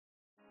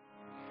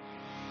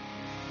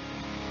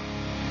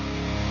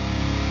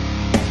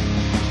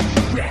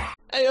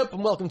Hey up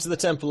and welcome to the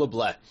Temple of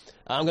Blair.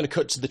 I'm going to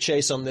cut to the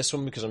chase on this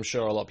one because I'm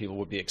sure a lot of people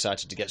would be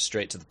excited to get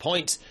straight to the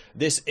point.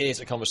 This is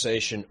a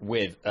conversation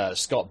with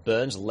Scott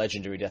Burns,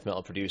 legendary death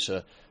metal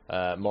producer,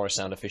 Morris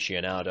Sound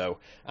aficionado,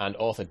 and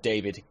author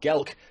David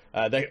Gehlke.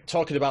 They're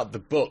talking about the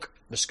book,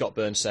 The Scott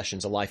Burns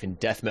Sessions, A Life in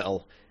Death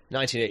Metal,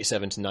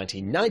 1987 to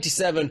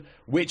 1997,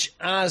 which,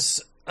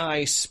 as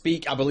I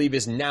speak, I believe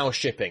is now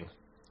shipping.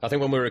 I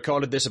think when we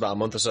recorded this about a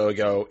month or so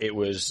ago, it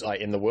was like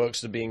in the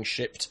works of being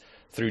shipped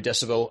through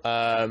Decibel.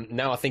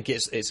 Now I think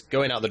it's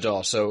going out the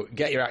door, so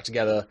get your act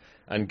together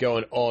and go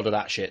and order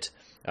that shit.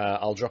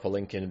 I'll drop a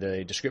link in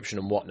the description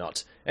and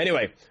whatnot.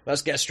 Anyway,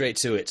 let's get straight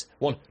to it.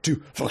 1,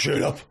 2, fuck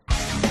shit up! The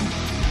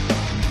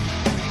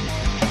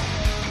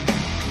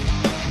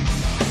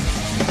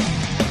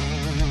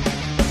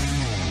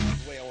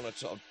way I want to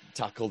sort of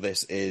tackle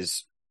this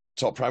is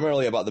talk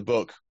primarily about the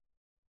book,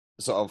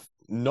 sort of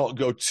not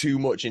go too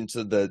much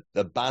into the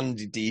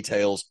band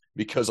details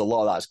because a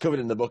lot of that's covered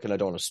in the book and I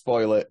don't want to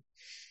spoil it.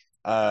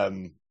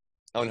 And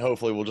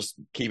hopefully we'll just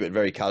keep it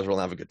very casual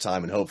and have a good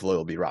time, and hopefully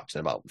it'll be wrapped in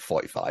about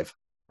 45,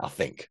 I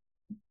think.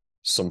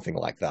 Something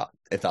like that,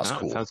 if that's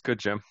cool. Sounds good,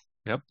 Jim.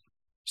 Yep.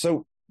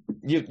 So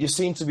you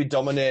seem to be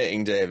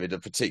dominating, David, a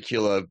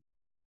particular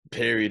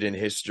period in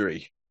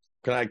history.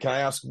 Can I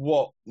ask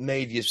what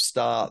made you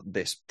start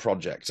this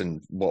project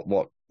and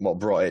what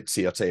brought it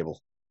to your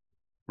table?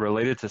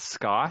 Related to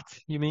Scott,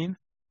 you mean?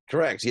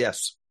 Correct,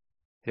 yes.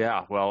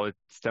 Yeah, well, it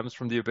stems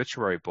from the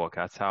obituary book.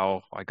 That's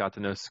how I got to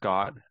know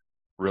Scott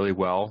really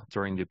well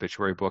during the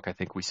obituary book. I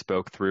think we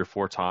spoke 3 or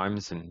 4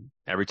 times, and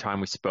every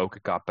time we spoke,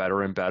 it got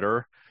better and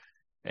better.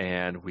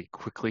 And we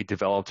quickly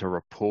developed a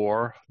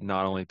rapport,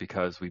 not only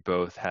because we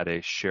both had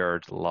a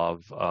shared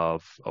love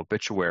of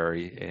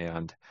obituary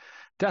and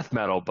death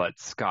metal, but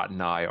Scott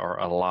and I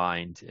are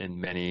aligned in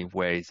many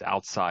ways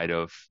outside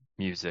of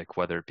music,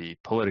 whether it be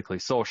politically,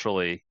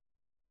 socially,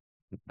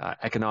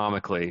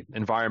 economically,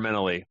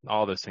 environmentally,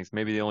 all those things.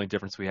 Maybe the only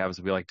difference we have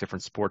is we like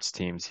different sports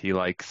teams. He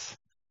likes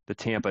the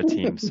Tampa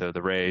team, so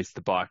the Rays,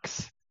 the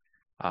Bucks.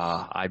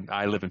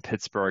 I live in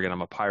Pittsburgh and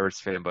I'm a Pirates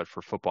fan, but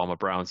for football, I'm a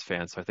Browns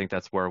fan. So I think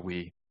that's where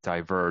we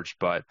diverge.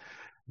 But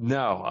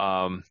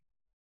no,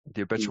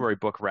 the obituary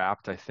book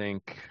wrapped, I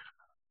think,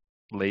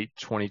 late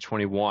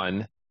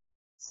 2021.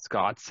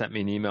 Scott sent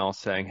me an email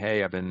saying,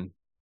 hey, I've been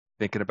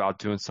thinking about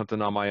doing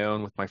something on my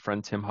own with my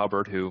friend Tim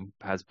Hubbard, who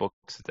has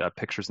books,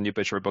 pictures in the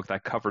obituary book.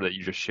 That cover that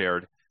you just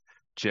shared,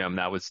 Jim,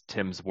 that was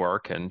Tim's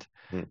work. And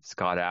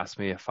Scott asked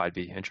me if I'd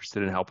be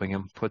interested in helping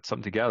him put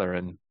something together.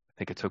 And I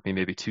think it took me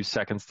maybe 2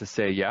 seconds to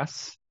say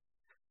yes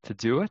to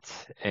do it.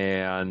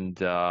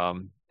 And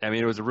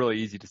it was a really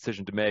easy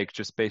decision to make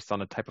just based on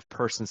the type of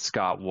person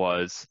Scott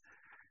was.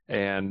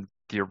 And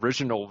the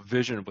original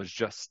vision was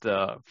just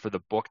for the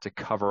book to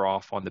cover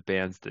off on the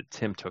bands that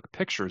Tim took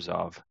pictures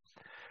of.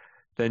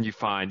 Then you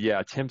find,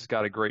 Tim's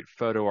got a great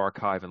photo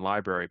archive and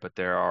library, but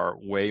there are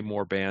way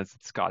more bands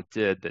that Scott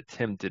did that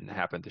Tim didn't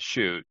happen to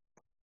shoot.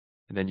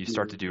 And then you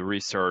start to do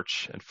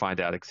research and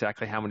find out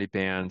exactly how many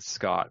bands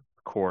Scott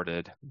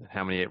recorded,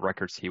 how many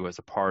records he was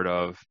a part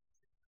of.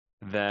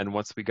 Then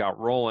once we got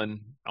rolling,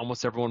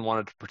 almost everyone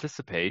wanted to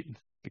participate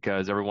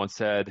because everyone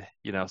said,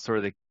 sort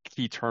of the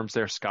key terms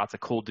there, Scott's a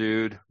cool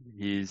dude.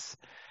 He's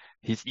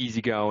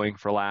easygoing,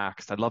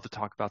 relaxed. I'd love to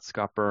talk about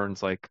Scott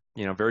Burns.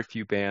 Very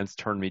few bands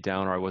turned me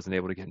down or I wasn't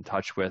able to get in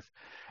touch with.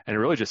 And it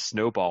really just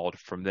snowballed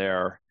from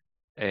there.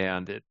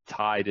 And it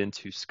tied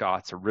into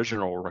Scott's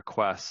original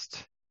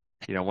request.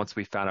 Once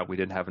we found out we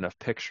didn't have enough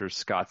pictures,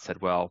 Scott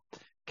said, well,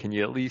 can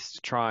you at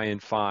least try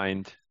and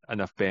find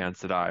enough bands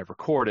that I've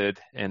recorded?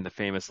 And the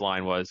famous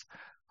line was,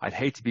 I'd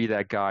hate to be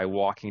that guy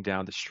walking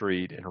down the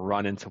street and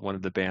run into one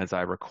of the bands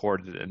I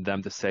recorded and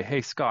them to say,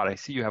 hey, Scott, I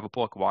see you have a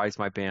book. Why is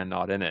my band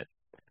not in it?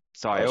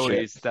 So that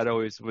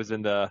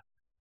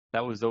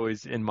was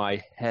always in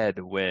my head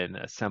when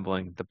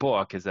assembling the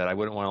book, is that I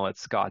wouldn't want to let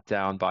Scott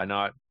down by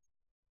not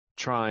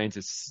trying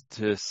to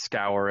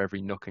scour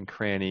every nook and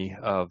cranny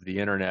of the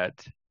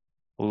internet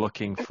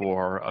looking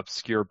for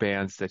obscure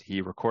bands that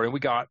he recorded.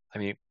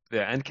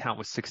 The end count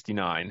was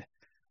 69.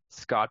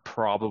 Scott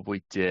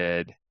probably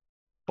did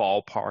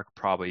ballpark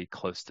probably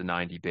close to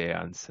 90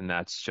 bands, and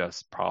that's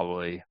just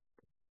probably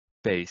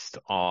based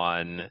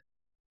on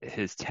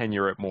his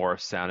tenure at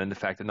Morris Sound and the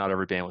fact that not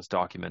every band was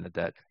documented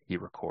that he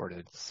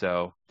recorded.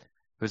 So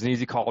it was an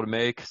easy call to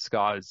make.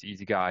 Scott is an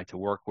easy guy to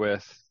work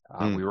with.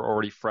 We were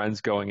already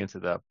friends going into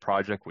the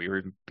project. We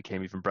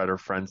became even better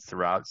friends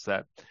throughout.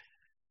 So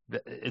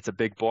that it's a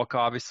big book,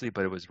 obviously,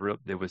 but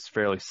it was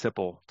fairly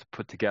simple to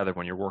put together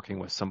when you're working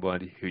with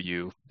somebody who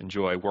you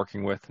enjoy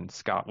working with. And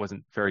Scott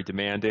wasn't very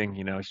demanding.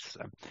 I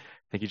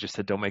think he just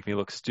said, "Don't make me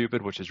look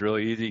stupid," which is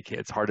really easy.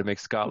 It's hard to make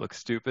Scott look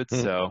stupid.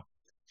 So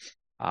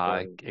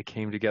it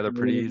came together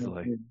pretty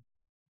easily.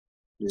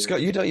 Scott,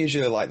 you don't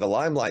usually like the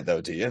limelight,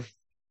 though, do you?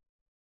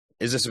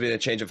 Is this been a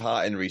change of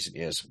heart in recent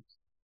years?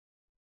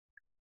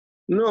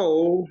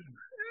 No.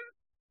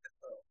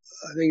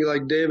 I think,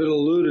 like David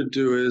alluded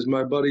to, is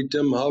my buddy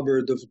Tim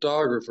Hubbard, the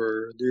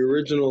photographer. The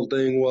original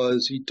thing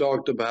was he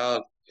talked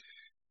about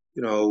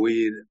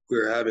we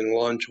were having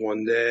lunch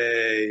one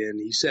day, and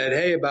he said,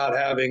 "Hey, about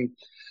having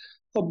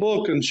a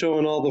book and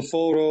showing all the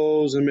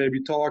photos and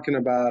maybe talking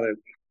about it."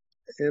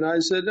 And I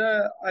said,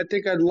 "I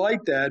think I'd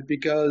like that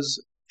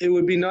because it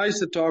would be nice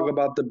to talk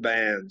about the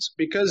bands.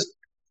 Because,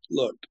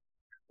 look,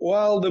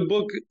 while the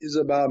book is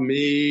about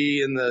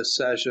me and the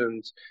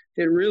sessions,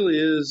 it really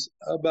is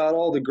about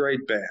all the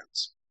great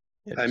bands.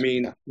 I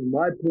mean,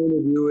 my point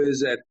of view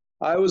is that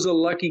I was a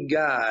lucky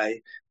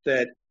guy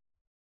that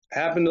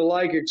happened to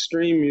like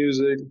extreme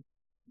music,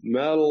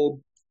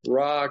 metal,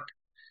 rock,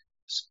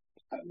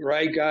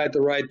 right guy at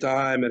the right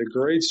time at a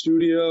great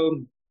studio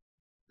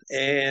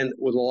and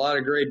with a lot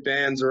of great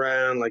bands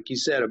around, like you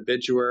said,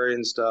 Obituary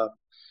and stuff.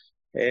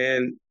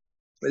 And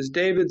as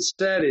David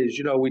said,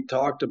 we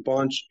talked a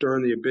bunch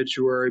during the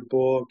Obituary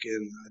book,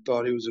 and I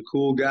thought he was a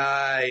cool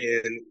guy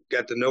and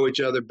got to know each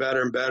other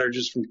better and better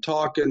just from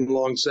talking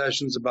long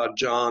sessions about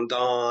John,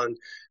 Don,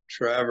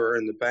 Trevor,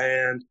 and the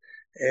band.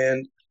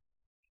 And,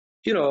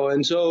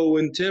 and so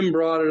when Tim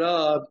brought it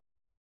up,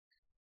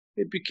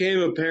 it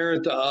became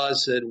apparent to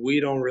us that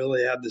we don't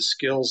really have the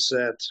skill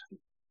set,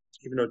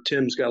 even though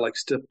Tim's got like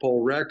Stiff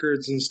Pole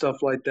Records and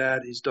stuff like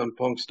that. He's done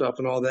punk stuff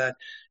and all that.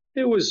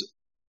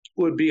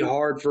 Would be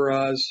hard for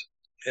us.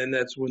 And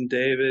that's when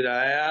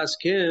I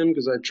asked him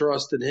because I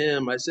trusted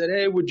him. I said,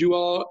 "Hey, would you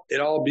all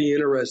be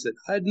interested?"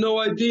 I had no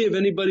idea if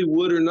anybody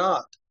would or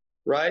not.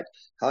 Right.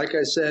 Like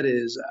I said,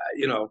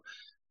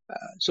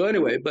 so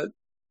anyway, but,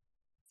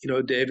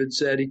 David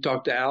said he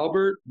talked to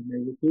Albert and they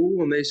were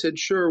cool. And they said,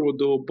 "Sure, we'll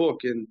do a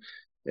book." And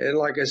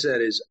like I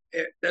said,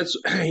 that's,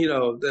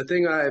 the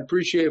thing I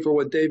appreciate for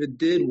what David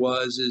did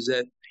is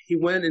that he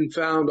went and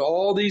found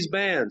all these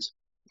bands.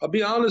 I'll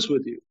be honest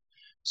with you.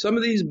 Some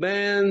of these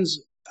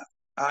bands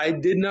I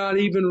did not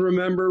even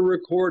remember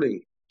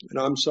recording, and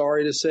I'm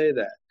sorry to say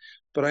that.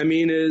 But I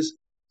mean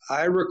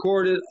I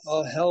recorded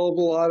a hell of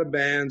a lot of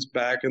bands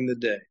back in the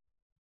day.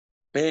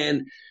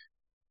 And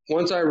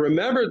once I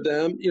remembered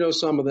them,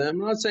 some of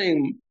them, I'm not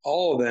saying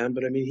all of them,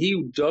 but I mean,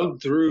 he dug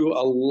through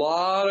a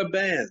lot of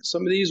bands.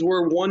 Some of these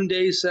were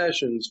 1-day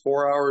sessions,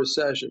 4-hour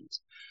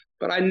sessions.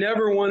 But I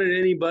never wanted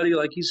anybody,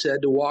 like he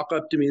said, to walk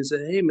up to me and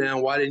say, "Hey,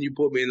 man, why didn't you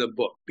put me in the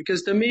book?"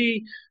 Because to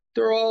me,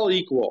 they're all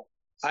equal.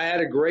 I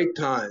had a great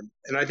time.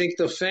 And I think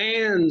the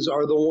fans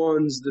are the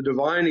ones, the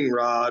divining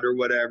rod or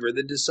whatever,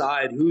 that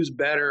decide who's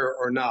better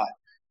or not.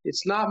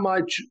 It's not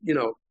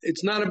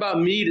it's not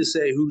about me to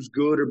say who's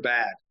good or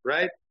bad,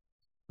 right?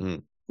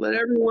 Mm. Let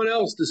everyone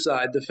else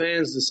decide, the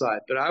fans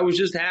decide. But I was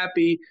just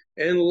happy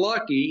and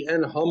lucky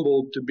and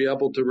humbled to be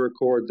able to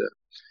record them.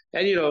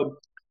 And,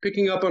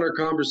 picking up on our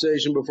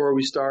conversation before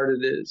we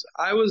started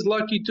I was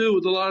lucky too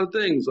with a lot of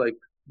things like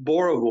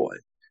Borovoy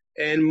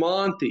and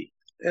Monty.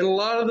 And a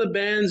lot of the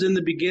bands in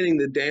the beginning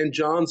that Dan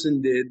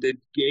Johnson did that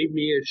gave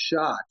me a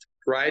shot,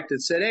 right?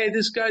 That said, "Hey,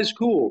 this guy's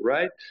cool,"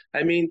 right?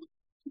 I mean,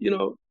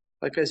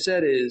 like I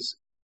said,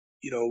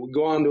 we'll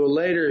go on to it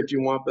later if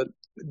you want, but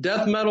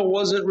death metal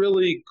wasn't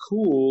really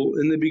cool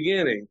in the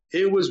beginning.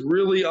 It was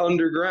really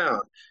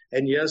underground.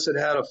 And yes, it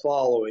had a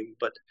following,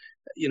 but,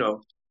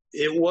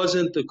 it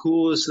wasn't the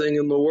coolest thing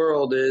in the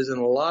world and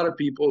a lot of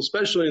people,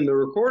 especially in the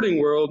recording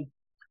world,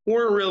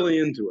 weren't really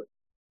into it.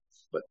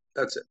 But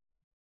that's it.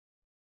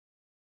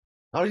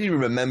 How do you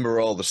remember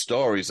all the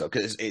stories though?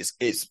 Because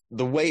it's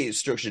the way it's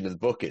structured in the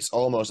book. It's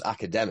almost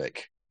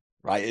academic,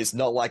 right? It's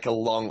not like a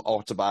long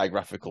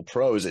autobiographical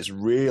prose. It's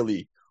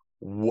really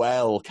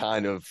well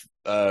kind of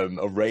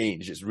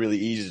arranged. It's really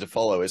easy to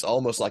follow. It's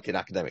almost like an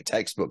academic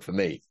textbook for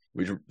me,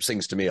 which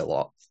sings to me a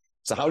lot.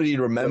 So how do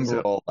you remember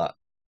all that?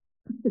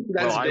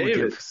 That's I David.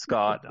 would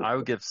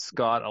give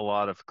Scott a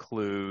lot of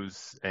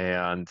clues,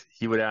 and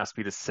he would ask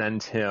me to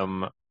send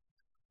him.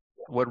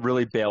 What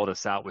really bailed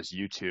us out was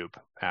YouTube,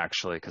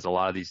 actually, because a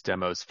lot of these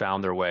demos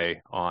found their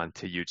way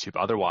onto YouTube.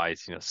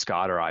 Otherwise,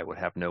 Scott or I would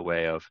have no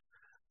way of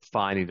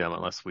finding them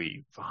unless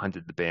we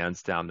hunted the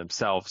bands down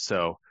themselves.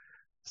 So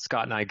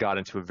Scott and I got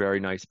into a very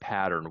nice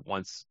pattern.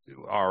 Once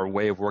our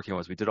way of working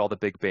was we did all the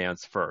big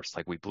bands first.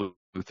 Like we blew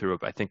through,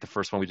 I think the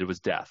first one we did was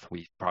Death.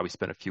 We probably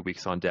spent a few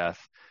weeks on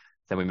Death.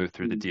 Then we moved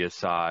through the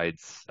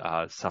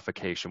Deicides,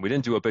 Suffocation. We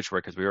didn't do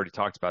Obituary because we already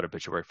talked about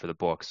Obituary for the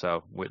book.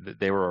 So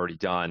they were already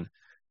done.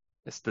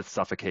 It's the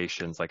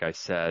Suffocations, like I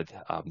said,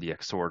 the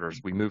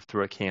Exhorters. We moved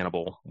through a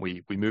Cannibal.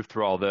 We moved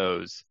through all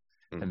those.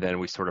 And then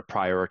we sort of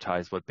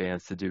prioritized what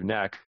bands to do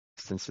next.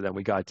 And so then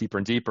we got deeper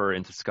and deeper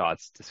into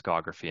Scott's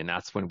discography. And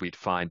that's when we'd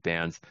find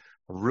bands.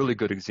 A really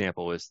good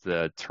example is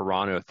the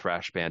Toronto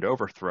thrash band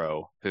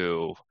Overthrow,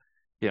 who,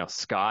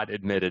 Scott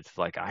admitted,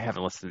 like, "I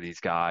haven't listened to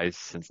these guys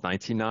since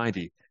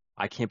 1990.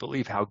 I can't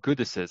believe how good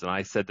this is." And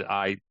I said that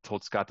I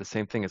told Scott the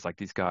same thing. It's like,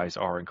 these guys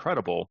are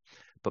incredible.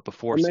 But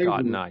before Amazing. Scott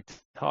and I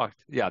talked,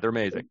 yeah, they're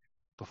amazing.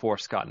 Before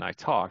Scott and I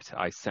talked,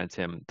 I sent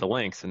him the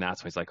links, and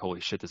that's when he's like,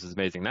 "Holy shit, this is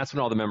amazing." And that's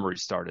when all the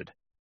memories started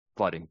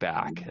flooding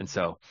back. And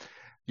so,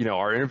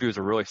 our interviews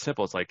are really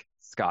simple. It's like,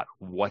 "Scott,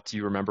 what do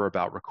you remember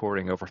about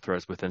recording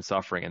Overthrows Within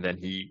Suffering?" And then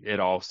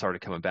it all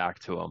started coming back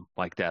to him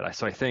like that.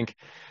 So I think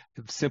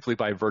simply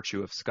by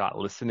virtue of Scott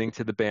listening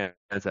to the bands,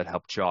 that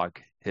helped jog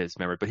his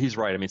memory. But he's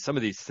right. I mean, some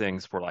of these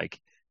things were like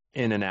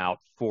in and out,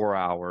 4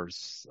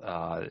 hours.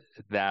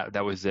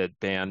 That was it.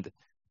 Band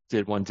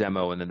did one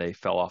demo and then they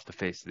fell off the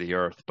face of the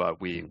earth. But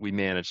we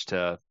managed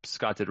to.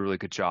 Scott did a really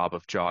good job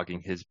of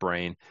jogging his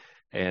brain,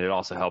 and it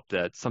also helped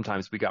that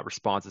sometimes we got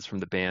responses from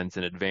the bands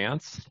in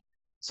advance.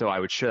 So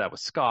I would share that with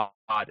Scott,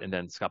 and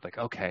then Scott like,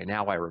 okay,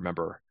 now I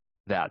remember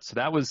that. So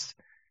that was,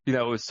 it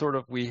was sort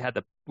of we had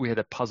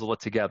to puzzle it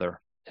together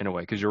in a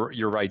way, because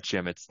you're right,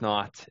 Jim. It's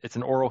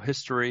an oral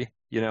history.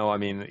 I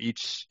mean,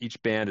 each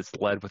band is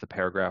led with a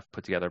paragraph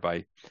put together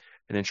by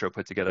an intro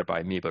put together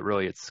by me, but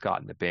really it's Scott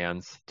and the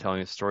bands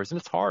telling the stories, and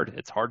it's hard.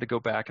 It's hard to go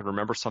back and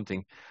remember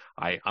something.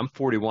 I'm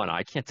 41.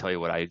 I can't tell you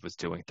what I was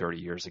doing 30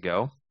 years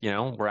ago.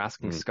 We're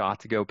asking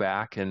Scott to go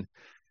back and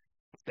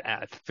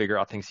figure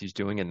out things he's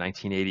doing in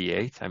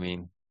 1988. I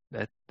mean,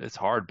 it's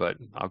hard, but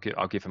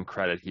I'll give him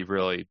credit. He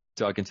really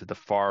dug into the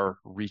far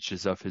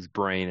reaches of his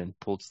brain and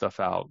pulled stuff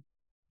out.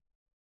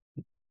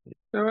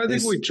 No, I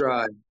think we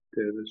tried,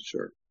 David.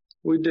 Sure,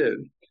 we did.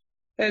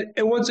 And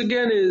once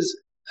again,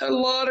 is a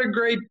lot of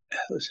great.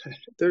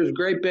 There's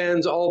great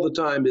bands all the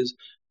time,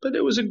 but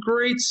it was a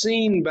great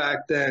scene back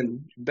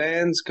then.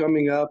 Bands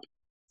coming up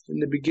in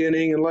the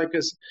beginning, and like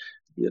us,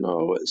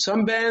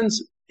 some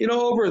bands,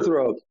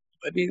 Overthrow.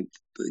 I mean,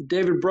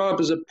 David brought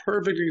up is a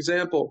perfect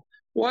example.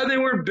 Why they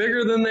weren't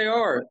bigger than they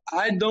are,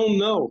 I don't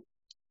know.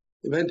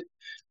 But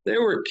they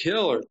were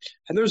killer.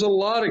 And there's a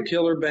lot of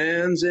killer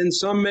bands, and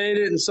some made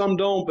it and some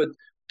don't. But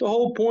the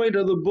whole point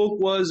of the book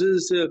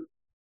is to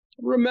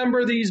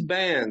remember these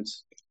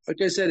bands. Like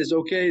I said, it's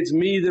okay, it's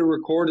me that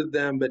recorded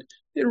them, but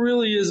it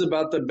really is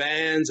about the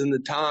bands and the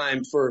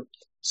time for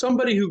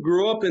somebody who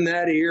grew up in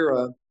that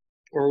era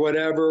or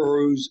whatever,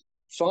 or who's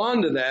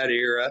fond of that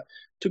era,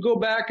 to go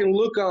back and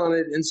look on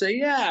it and say,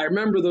 yeah, I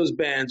remember those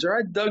bands, or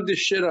I dug the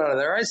shit out of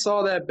there. I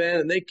saw that band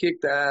and they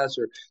kicked ass,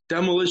 or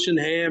Demolition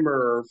Hammer,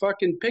 or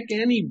fucking pick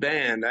any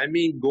band. I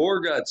mean,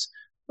 Gorguts,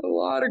 a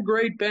lot of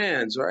great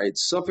bands, right?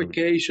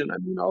 Suffocation, I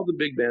mean, all the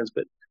big bands.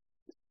 But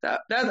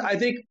that I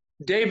think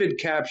David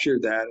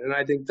captured that, and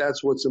I think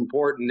that's what's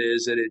important,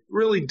 is that it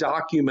really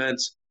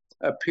documents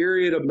a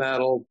period of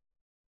metal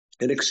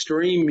and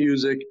extreme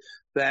music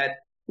that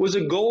was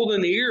a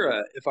golden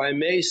era, if I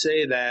may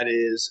say that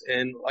is.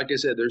 And like I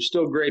said, there's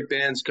still great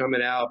bands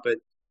coming out, but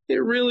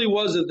it really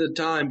was at the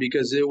time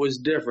because it was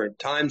different.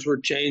 Times were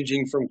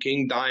changing from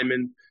King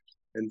Diamond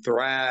and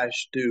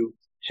thrash to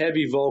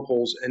heavy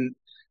vocals. And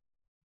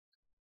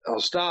I'll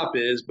stop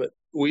but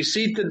we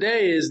see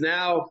today is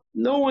now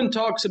no one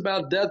talks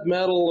about death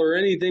metal or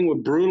anything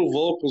with brutal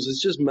vocals.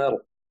 It's just metal.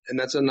 And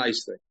that's a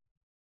nice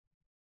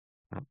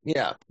thing.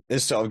 Yeah.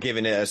 It's sort of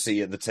giving it a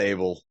seat at the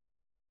table.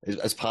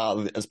 As part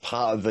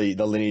of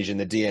the lineage and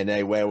the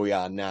DNA where we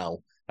are now.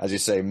 As you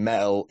say,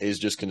 metal is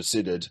just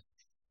considered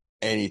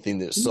anything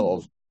that's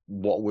sort of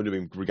what would have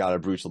been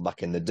regarded brutal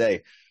back in the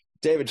day.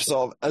 David,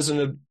 sort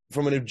of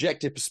from an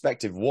objective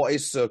perspective, what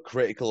is so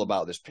critical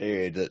about this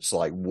period that's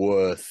like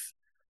worth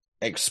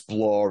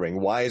exploring?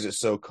 Why is it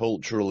so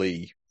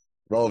culturally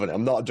relevant?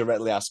 I'm not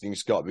directly asking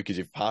Scott because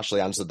you've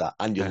partially answered that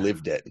and you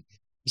lived it,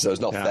 so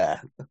it's not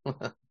fair.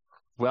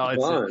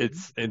 Well,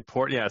 it's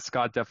important. Yeah,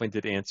 Scott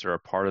definitely did answer a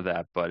part of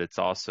that, but it's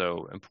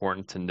also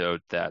important to note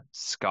that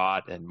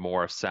Scott and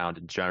Morris sound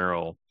in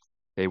general,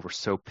 they were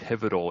so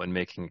pivotal in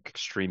making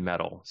extreme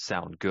metal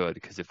sound good.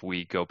 Because if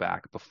we go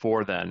back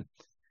before then,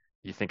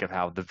 you think of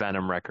how the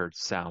Venom records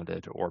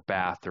sounded, or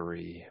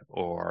Bathory,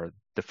 or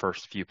the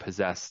first few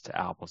Possessed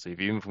albums.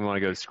 Even if we want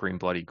to go to Scream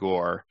Bloody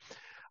Gore,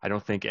 I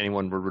don't think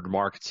anyone would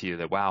remark to you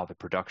that, wow, the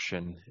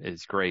production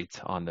is great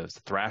on those.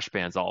 The thrash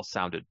bands all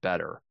sounded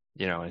better.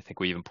 I think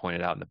we even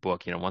pointed out in the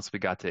book, once we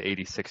got to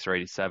 86 or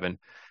 87,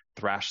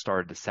 thrash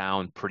started to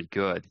sound pretty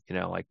good.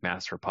 Like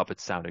Master of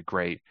Puppets sounded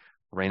great.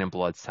 Rain and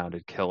Blood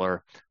sounded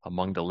killer.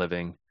 Among the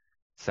Living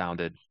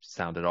sounded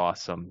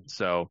awesome.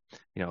 So,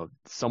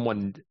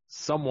 someone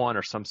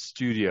or some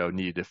studio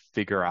needed to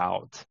figure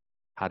out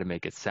how to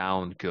make it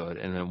sound good.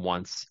 And then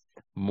once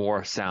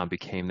more sound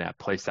became that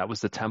place, that was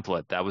the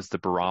template. That was the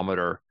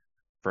barometer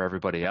for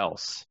everybody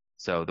else.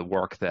 So the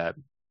work that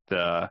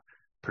the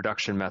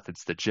production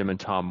methods that Jim and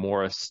Tom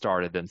Morris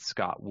started, then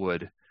Scott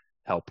would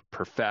help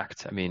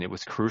perfect. I mean, it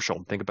was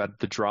crucial. Think about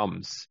the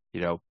drums.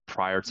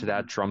 Prior to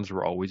that, drums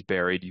were always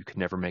buried. You could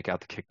never make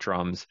out the kick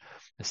drums.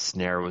 The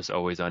snare was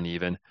always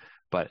uneven.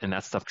 And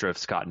that stuff drove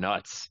Scott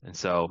nuts. And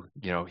so,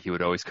 he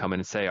would always come in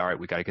and say, all right,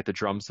 we got to get the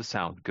drums to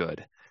sound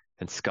good.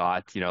 And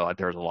Scott,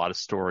 there's a lot of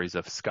stories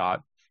of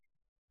Scott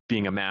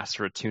being a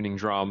master at tuning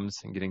drums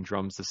and getting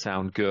drums to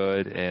sound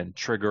good and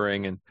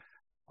triggering and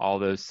all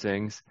those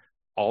things.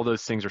 All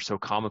those things are so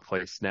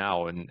commonplace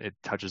now, and it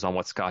touches on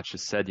what Scott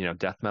just said.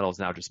 Death metal is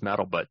now just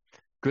metal, but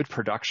good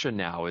production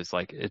now is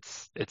like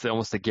it's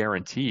almost a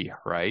guarantee,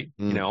 right?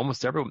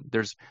 Almost everyone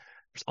there's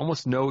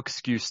almost no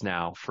excuse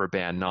now for a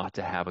band not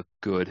to have a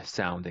good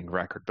sounding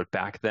record. But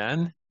back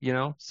then,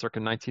 circa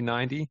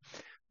 1990,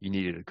 you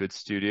needed a good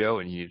studio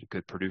and you needed a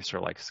good producer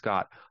like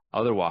Scott.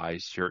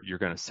 Otherwise, you're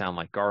going to sound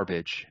like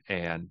garbage,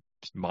 and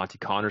Monty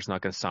Connor's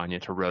not going to sign you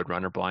to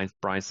Roadrunner.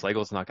 Brian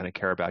Slagle's not going to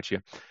care about you.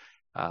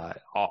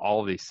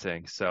 all of these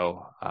things.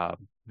 So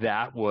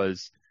that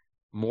was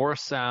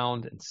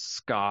Morrisound and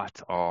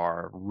Scott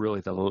are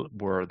really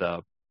were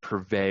the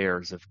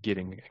purveyors of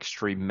getting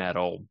extreme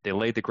metal. They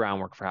laid the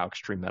groundwork for how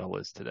extreme metal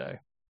is today.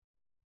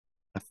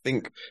 I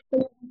think,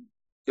 what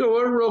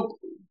real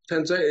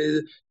 10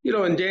 seconds,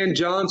 and Dan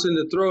Johnson,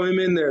 to throw him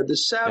in there, the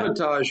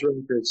Sabotage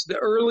records, the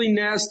early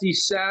Nasty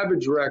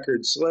Savage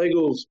records,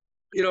 Slagle's,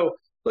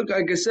 look,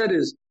 like I said,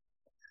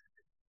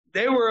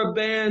 they were a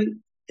band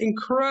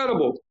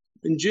incredible,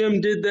 and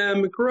Jim did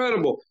them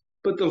incredible.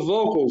 But the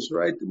vocals,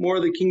 right, more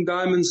of the King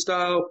Diamond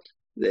style,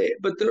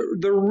 but the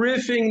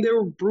riffing, they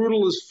were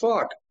brutal as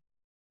fuck.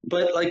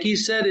 But like he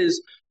said,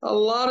 a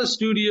lot of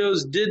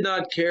studios did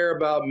not care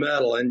about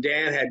metal. And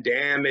Dan had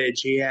Damage,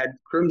 he had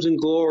Crimson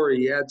Glory,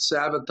 he had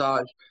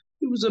Sabotage.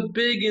 It was a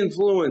big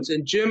influence.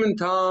 And Jim and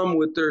Tom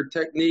with their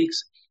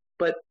techniques.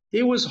 But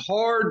it was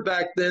hard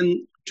back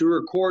then to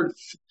record.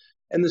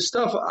 And the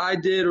stuff I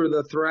did, or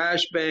the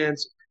thrash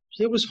bands,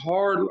 it was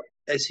hard,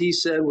 as he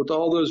said, with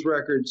all those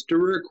records, to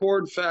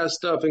record fast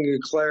stuff and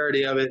get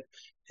clarity of it.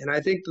 And I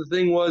think the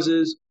thing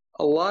is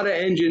a lot of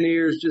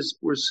engineers just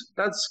were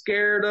not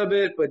scared of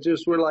it, but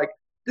just were like,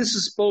 this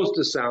is supposed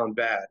to sound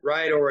bad,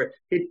 right? Or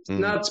it's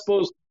not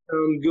supposed to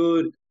sound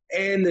good.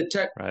 And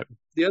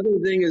the other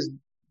thing is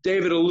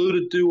David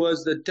alluded to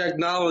was the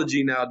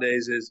technology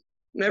nowadays is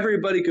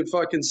everybody could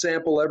fucking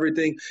sample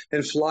everything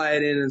and fly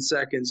it in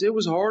seconds. It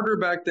was harder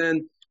back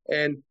then,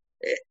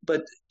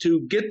 but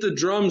to get the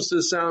drums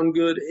to sound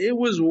good, it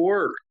was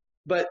work.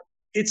 But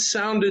it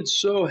sounded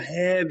so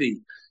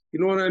heavy. You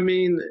know what I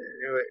mean?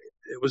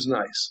 It was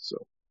nice. So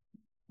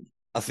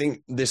I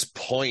think this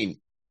point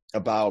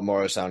about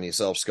Morrisound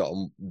yourself, Scott,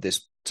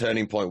 this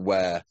turning point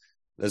where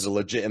there's a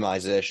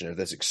legitimization of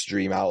this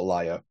extreme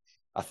outlier,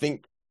 I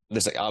think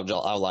this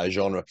outlier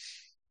genre,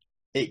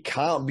 it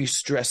can't be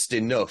stressed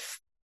enough,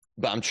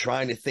 but I'm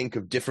trying to think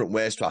of different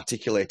ways to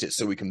articulate it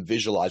so we can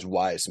visualize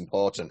why it's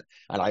important.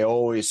 And I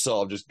always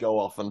sort of just go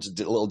off onto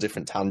little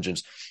different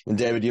tangents. And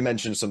David, you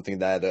mentioned something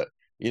there that,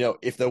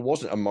 if there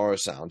wasn't a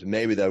Morrisound,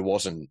 maybe there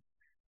wasn't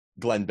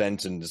Glenn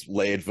Benton's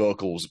layered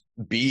vocals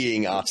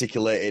being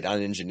articulated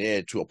and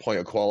engineered to a point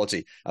of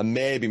quality, and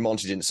maybe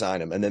Monty didn't sign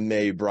him, and then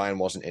maybe Brian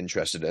wasn't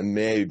interested, and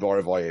maybe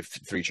Borovoy, if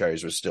Three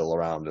Cherries was still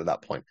around at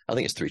that point. I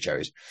think it's Three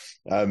Cherries.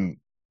 If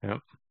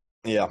they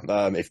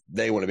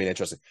wouldn't have been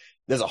interested.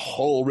 There's a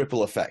whole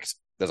ripple effect.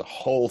 There's a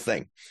whole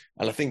thing.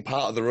 And I think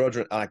part of the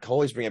Roadrunner, and I can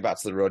always bring it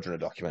back to the Roadrunner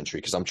documentary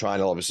because I'm trying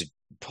to obviously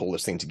pull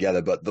this thing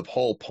together, but the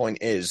whole point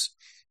is,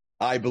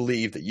 I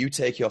believe that you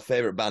take your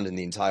favorite band in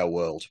the entire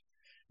world,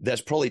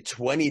 there's probably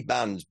 20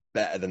 bands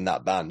better than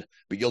that band,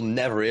 but you'll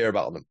never hear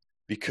about them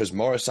because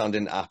Morrisound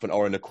didn't happen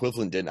or an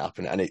equivalent didn't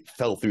happen and it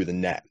fell through the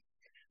net.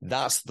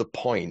 That's the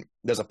point.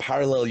 There's a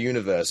parallel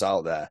universe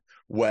out there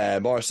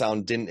where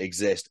Morrisound didn't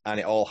exist and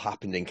it all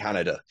happened in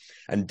Canada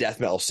and death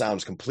metal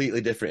sounds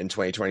completely different in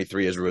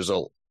 2023 as a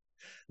result.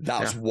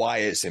 That's why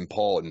it's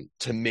important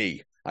to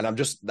me. And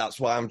that's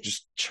why I'm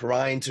just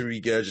trying to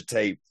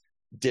regurgitate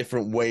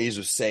different ways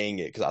of saying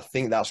it, because I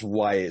think that's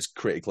why it's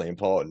critically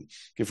important.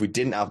 If we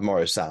didn't have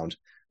Morrisound,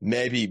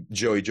 maybe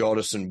Joey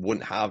Jordison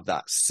wouldn't have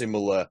that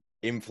similar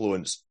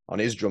influence on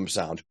his drum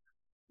sound.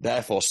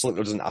 Therefore,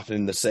 Slipknot doesn't happen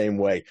in the same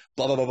way.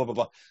 Blah, blah, blah, blah, blah,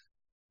 blah.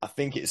 I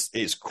think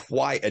it's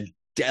quite a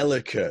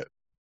delicate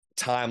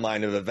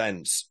timeline of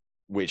events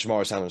which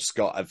Morrisound and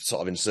Scott have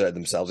sort of inserted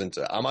themselves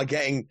into.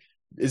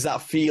 Is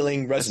that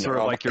feeling resonant? Sort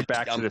of like your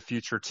Back to the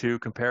Future 2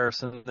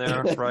 comparison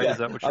there, right? Is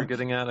that what you're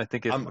getting at? I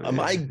think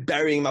am I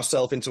burying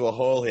myself into a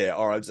hole here,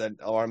 or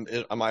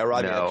am I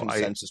arriving at a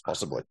consensus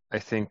possibly? I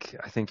think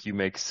you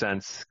make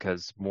sense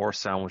because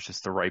Morrisound was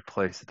just the right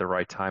place at the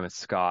right time. At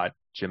Scott,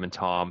 Jim and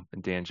Tom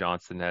and Dan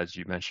Johnson, as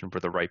you mentioned, were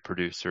the right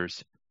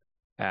producers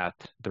at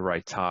the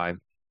right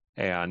time.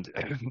 And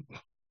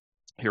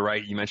you're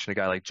right. You mentioned a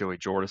guy like Joey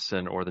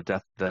Jordison or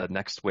the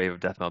next wave of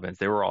death metal bands.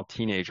 They were all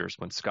teenagers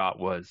when Scott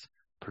was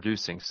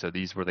producing. So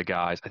these were the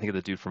guys. I think of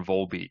the dude from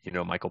Volbeat,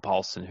 Michael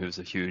Paulson, who's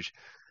a huge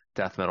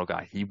death metal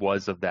guy. He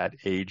was of that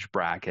age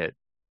bracket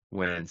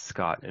when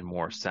Scott and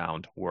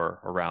Morrisound were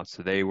around.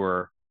 So they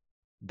were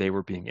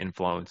being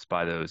influenced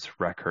by those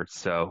records.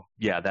 So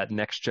yeah, that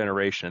next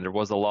generation, there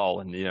was a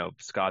lull, and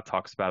Scott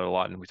talks about it a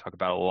lot, and we talk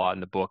about it a lot in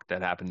the book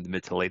that happened in the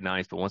mid to late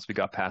 90s. But once we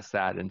got past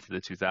that into the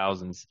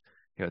 2000s,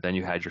 then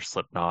you had your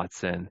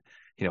Slipknots and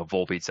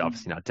Volbeat's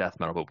obviously not death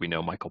metal, but we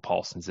know Michael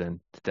Paulson's in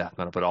death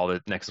metal. But all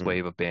the next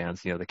wave of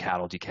bands, the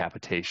Cattle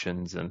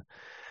Decapitations and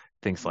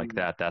things like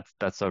that.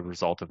 That's a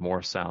result of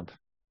Morrisound.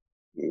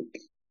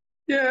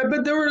 Yeah,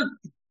 but there were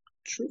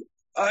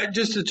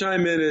just to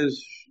chime in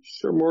is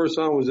sure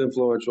Morrisound was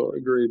influential. I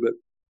agree, but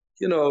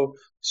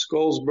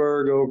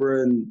Skolsberg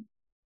over in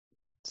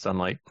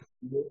Sunlight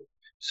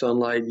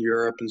in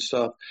Europe and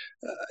stuff.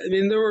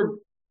 There were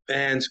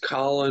bands.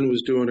 Colin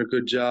was doing a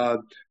good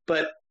job,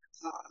 but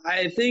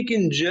I think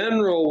in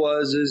general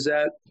is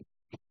that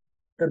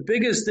the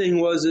biggest thing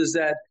is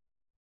that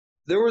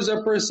there was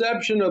a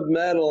perception of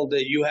metal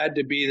that you had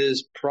to be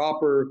this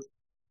proper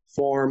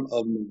form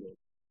of metal,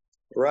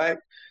 right?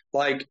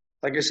 Like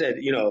I said,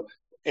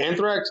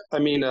 Anthrax,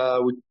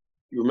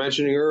 you were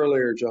mentioning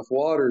earlier, Jeff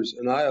Waters,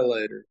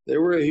 Annihilator. They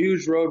were a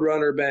huge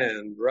Roadrunner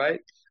band, right?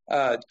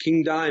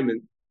 King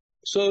Diamond.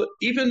 So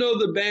even though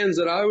the bands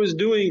that I was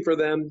doing for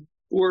them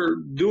were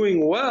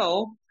doing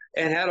well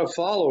and had a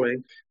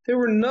following, they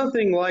were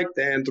nothing like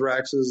the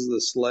Anthraxes, the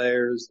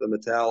Slayers, the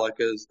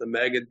Metallicas, the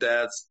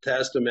Megadeths,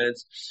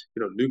 Testaments,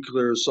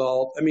 Nuclear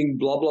Assault.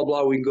 Blah, blah,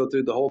 blah. We can go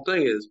through the whole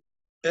thing is.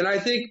 And I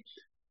think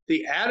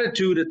the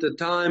attitude at the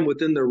time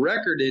within the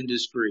record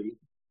industry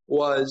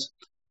was,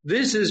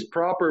 this is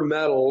proper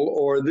metal,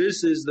 or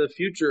this is the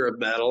future of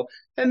metal,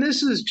 and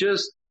this is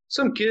just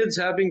some kids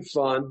having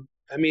fun.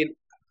 I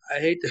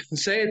hate to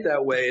say it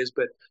that way,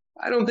 but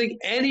I don't think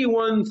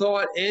anyone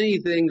thought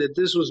anything that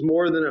this was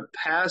more than a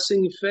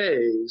passing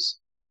phase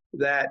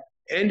that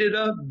ended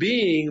up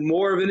being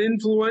more of an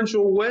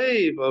influential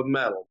wave of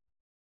metal.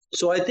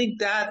 So I think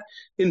that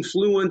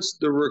influenced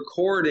the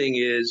recording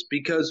is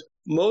because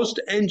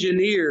most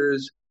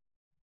engineers,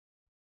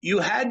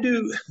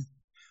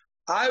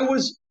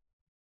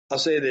 I'll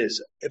say this.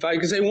 If I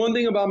can say one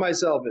thing about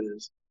myself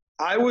is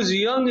I was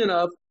young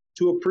enough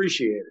to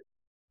appreciate it,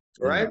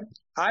 right? Mm-hmm.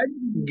 I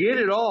didn't get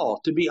it all,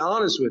 to be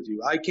honest with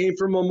you. I came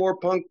from a more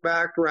punk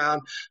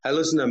background. I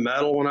listened to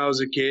metal when I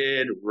was a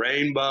kid,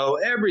 Rainbow,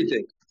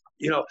 everything,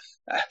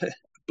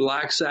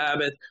 Black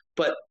Sabbath,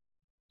 but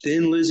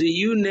Thin Lizzy,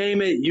 you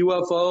name it,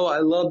 UFO, I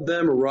loved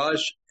them,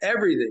 Rush,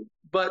 everything.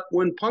 But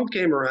when punk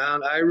came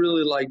around, I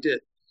really liked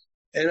it.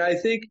 And I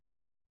think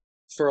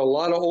for a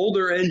lot of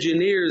older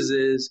engineers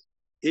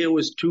it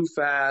was too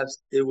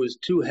fast, it was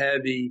too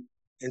heavy.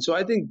 And so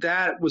I think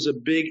that was a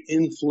big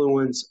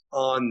influence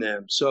on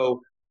them.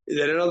 So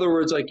that, in other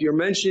words, like you're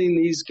mentioning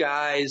these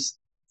guys,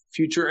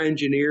 future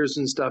engineers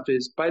and stuff,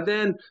 is by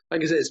then,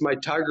 like I said, it's my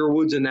Tiger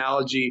Woods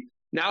analogy.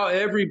 Now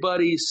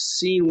everybody's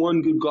seen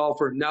one good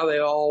golfer. Now they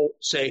all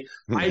say,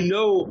 I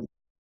know.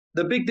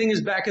 The big thing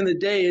is back in the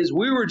day is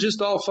we were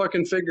just all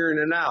fucking figuring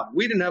it out.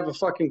 We didn't have a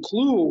fucking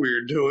clue what we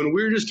were doing.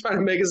 We were just trying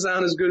to make it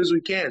sound as good as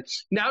we can.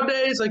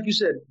 Nowadays, like you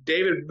said,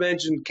 David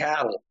mentioned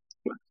Cattle.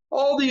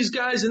 All these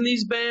guys in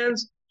these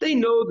bands, they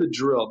know the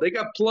drill. They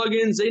got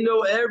plugins. They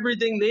know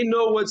everything. They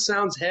know what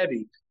sounds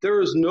heavy.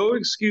 There is no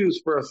excuse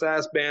for a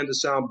fast band to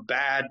sound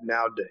bad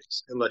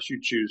nowadays unless you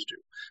choose to.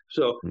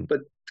 So,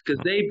 but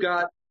because they've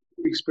got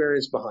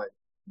experience behind it.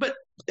 But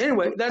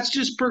anyway, that's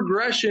just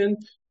progression,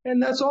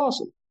 and that's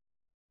awesome.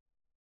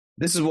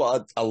 This is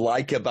what I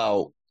like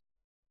about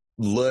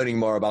learning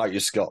more about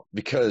you, Scott,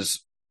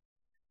 because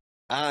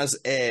as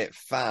a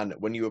fan,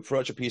 when you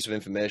approach a piece of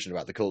information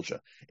about the culture,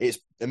 it's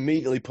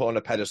immediately put on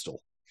a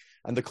pedestal.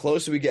 And the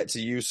closer we get to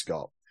you,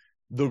 Scott,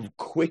 the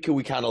quicker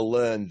we kind of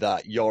learn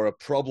that you're a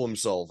problem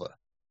solver,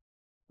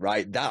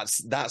 right? That's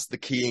the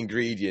key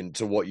ingredient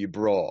to what you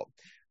brought.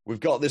 We've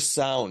got this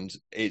sound.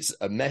 It's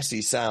a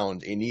messy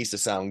sound. It needs to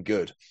sound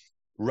good.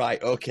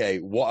 Right, okay,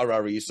 what are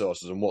our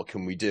resources and what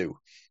can we do?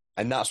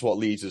 And that's what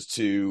leads us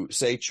to,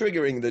 say,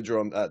 triggering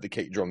the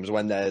kick drums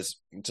when there's,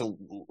 to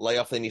lay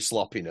off any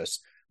sloppiness.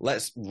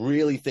 Let's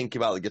really think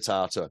about the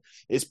guitar tone.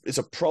 It's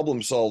a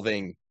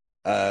problem-solving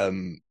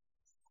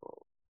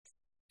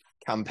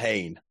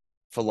campaign,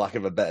 for lack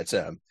of a better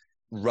term,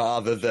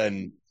 rather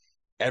than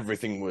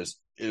everything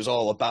it was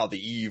all about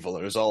the evil.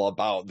 It was all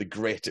about the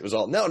grit. It was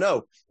all,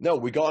 no.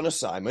 We got an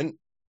assignment.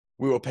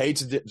 We were paid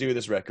to do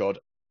this record,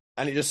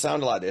 and it just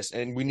sounded like this.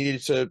 And we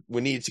needed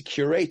to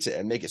curate it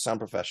and make it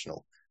sound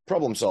professional.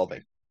 Problem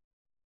solving.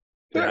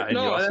 Yeah, and you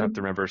also have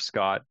to remember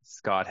Scott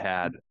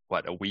had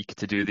a week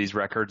to do these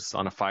records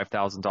on a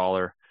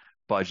 $5,000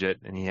 budget,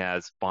 and he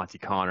has Monty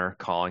Connor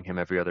calling him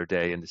every other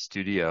day in the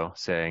studio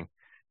saying,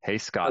 "Hey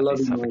Scott,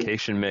 these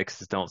suffocation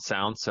mixes don't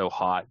sound so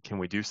hot. Can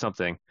we do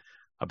something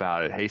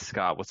about it? Hey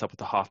Scott, what's up with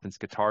the Hoffman's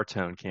guitar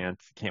tone?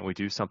 Can't we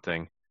do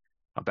something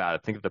about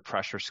it?" Think of the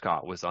pressure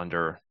Scott was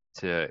under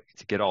to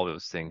get all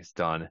those things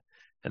done,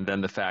 and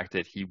then the fact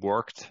that he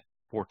worked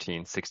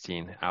 14,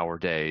 16-hour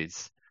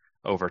days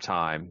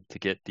overtime to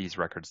get these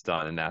records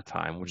done in that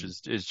time, which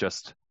is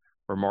just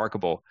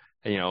remarkable.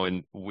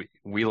 And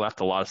we left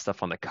a lot of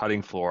stuff on the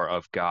cutting floor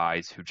of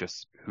guys who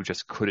just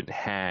couldn't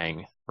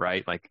hang,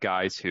 right? Like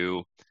guys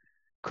who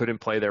couldn't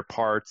play their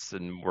parts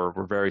and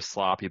were very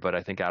sloppy, but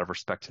I think out of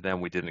respect to them,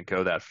 we didn't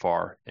go that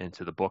far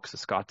into the book. So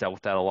Scott dealt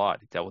with that a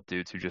lot. He dealt with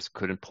dudes who just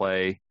couldn't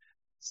play,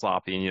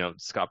 sloppy.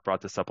 And, Scott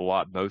brought this up a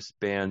lot. Most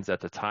bands at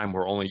the time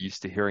were only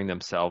used to hearing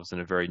themselves in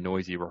a very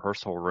noisy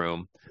rehearsal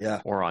room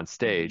or on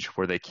stage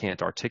where they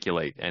can't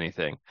articulate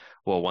anything.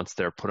 Well, once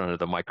they're put under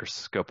the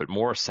microscope at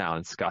more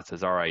sound, Scott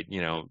says, all right,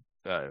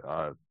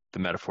 the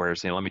metaphor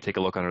is, let me take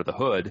a look under the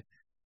hood,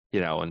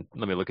 and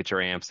let me look at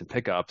your amps and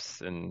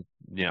pickups. And,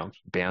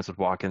 bands would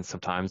walk in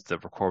sometimes to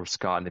record with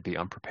Scott and they'd be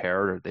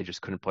unprepared or they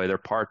just couldn't play their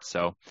part.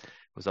 So it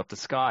was up to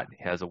Scott.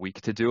 He has a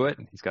week to do it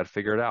and he's got to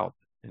figure it out.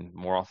 And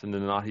more often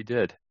than not, he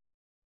did.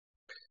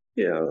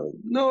 Yeah,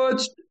 no,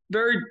 it's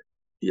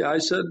I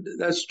said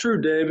that's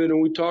true, David.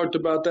 And we talked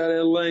about that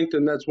at length,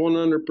 and that's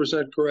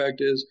 100%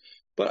 correct.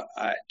 But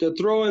to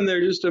throw in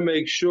there just to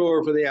make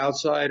sure for the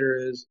outsider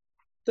is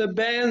the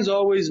bands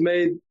always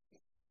made,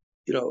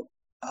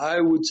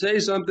 I would say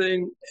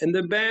something and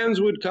the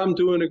bands would come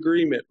to an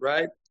agreement,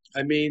 right?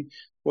 I mean,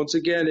 once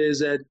again, is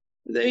that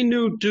they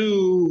knew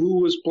too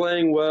who was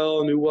playing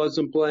well and who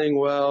wasn't playing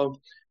well.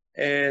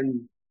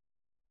 And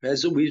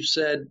as we've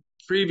said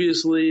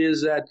previously,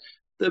 is that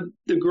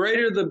the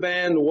greater the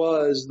band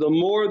was, the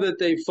more that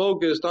they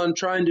focused on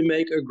trying to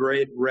make a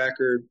great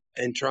record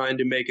and trying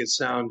to make it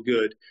sound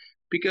good.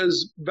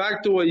 Because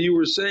back to what you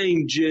were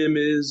saying, Jim,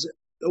 is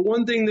the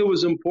one thing that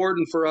was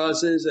important for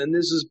us is, and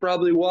this is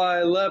probably why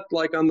I left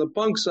like on the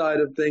punk side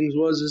of things,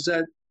 is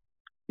that,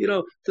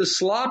 the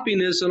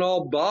sloppiness and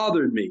all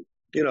bothered me.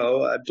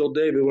 I've told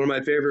David one of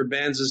my favorite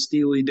bands is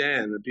Steely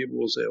Dan, and people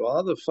will say, well,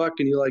 how the fuck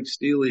can you like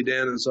Steely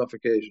Dan and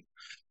Suffocation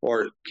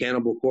or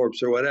Cannibal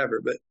Corpse or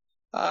whatever? But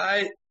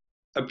I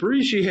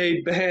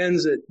appreciate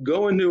bands that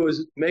go into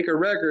make a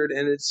record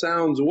and it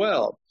sounds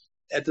well.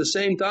 At the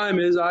same time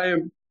as I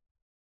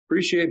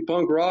appreciate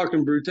punk rock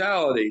and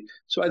brutality.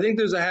 So I think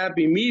there's a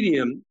happy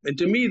medium. And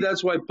to me,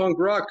 that's why punk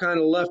rock kind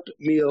of left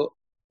me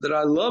that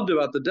I loved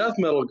about the death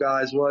metal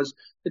guys was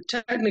the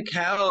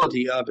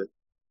technicality of it.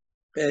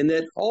 And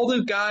that all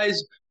the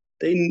guys,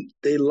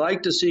 they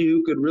like to see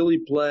who could really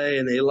play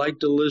and they like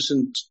to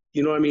listen.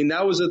 You know what I mean?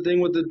 That was the thing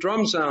with the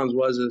drum sounds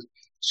was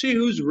see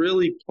who's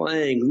really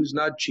playing, who's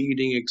not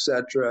cheating,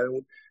 etc.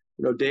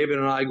 David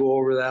and I go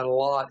over that a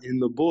lot in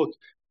the book.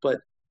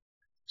 But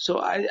so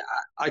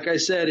like I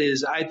said,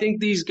 I think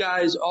these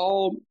guys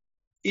all,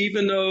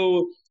 even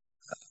though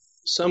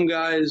some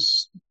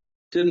guys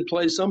didn't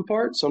play some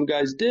part, some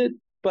guys did,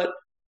 but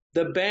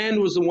the band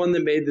was the one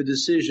that made the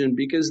decision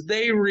because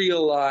they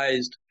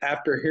realized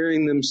after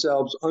hearing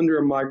themselves under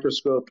a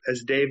microscope,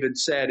 as David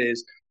said,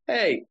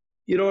 hey,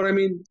 you know what I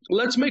mean?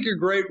 Let's make a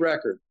great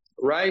record,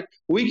 right?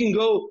 We can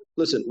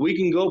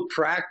go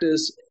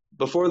practice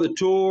before the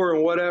tour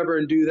and whatever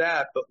and do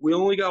that, but we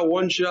only got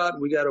one shot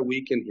and we got a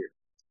week in here.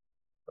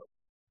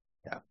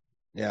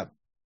 Yeah.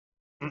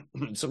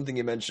 Something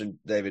you mentioned,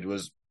 David,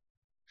 was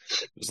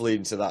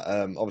leading to that.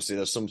 Obviously,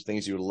 there's some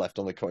things you would have left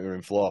on the cutting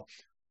room floor.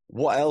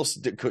 What else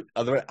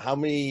how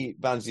many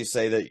bands do you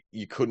say that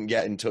you couldn't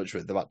get in touch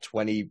with? About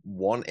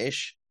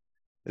 21-ish?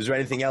 Is there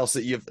anything else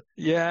that you've...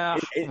 Yeah,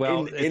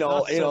 in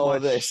all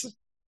of this?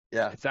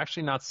 Yeah. It's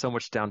actually not so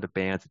much down to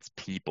bands, it's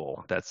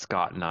people that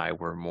Scott and I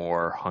were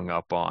more hung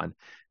up on.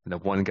 And the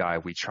one guy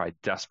we tried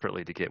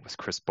desperately to get was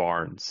Chris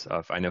Barnes.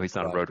 I know he's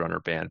not a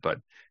Roadrunner band, but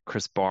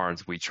Chris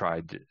Barnes, we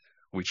tried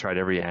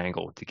every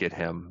angle to get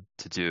him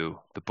to do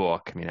the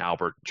book. I mean,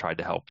 Albert tried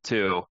to help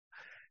too.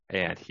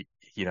 And he,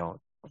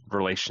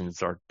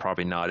 relations are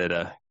probably not at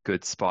a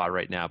good spot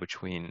right now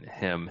between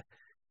him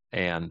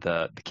and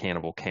the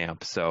Cannibal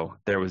Camp. So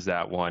there was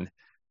that one.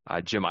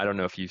 Jim, I don't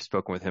know if you've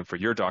spoken with him for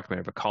your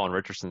documentary, but Colin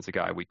Richardson's a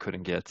guy we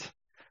couldn't get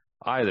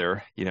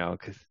either,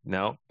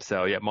 no.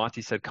 So yeah,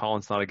 Monty said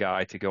Colin's not a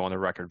guy to go on the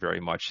record very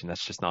much, and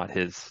that's just not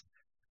his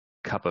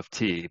cup of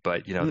tea.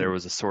 But, there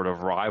was a sort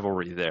of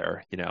rivalry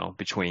there,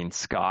 between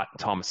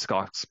Thomas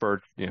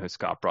Scotsburg, who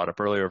Scott brought up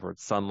earlier over at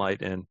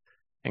Sunlight and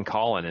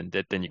Colin.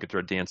 And then you could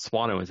throw Dan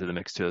Swano into the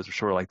mix too. Those were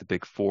sort of like the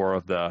big four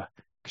of the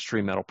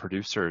extreme metal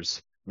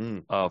producers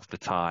of the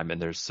time.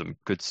 And there's some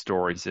good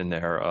stories in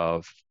there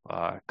of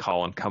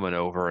Colin coming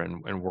over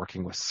and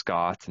working with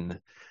Scott, and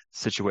the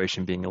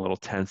situation being a little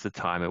tense at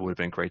the time. It would have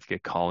been great to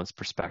get Colin's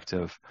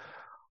perspective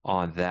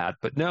on that.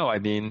 But no, I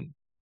mean,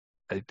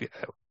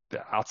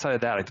 outside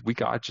of that, we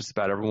got just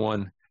about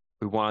everyone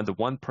we wanted. The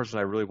one person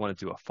I really wanted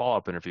to do a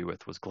follow-up interview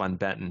with was Glenn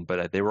Benton,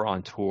 but they were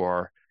on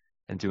tour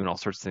and doing all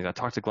sorts of things. I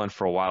talked to Glenn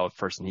for a while at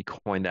first, and he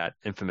coined that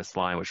infamous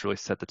line, which really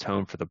set the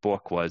tone for the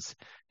book, was,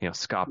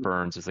 Scott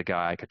Burns is a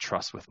guy I could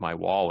trust with my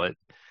wallet.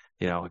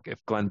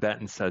 If Glenn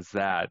Benton says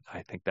that,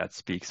 I think that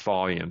speaks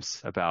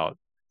volumes about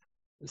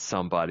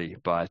somebody.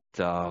 But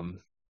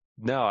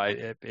no,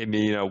 I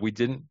mean, we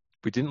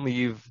didn't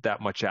leave that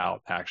much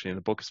out, actually. And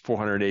the book is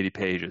 480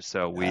 pages,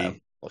 so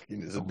we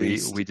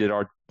did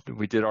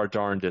our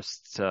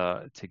darndest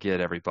to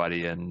get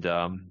everybody. And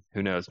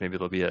who knows, maybe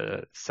there'll be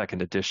a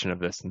second edition of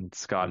this, and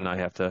Scott and I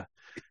have to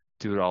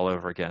do it all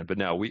over again. But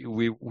no,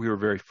 we were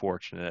very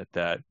fortunate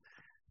that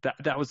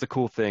was the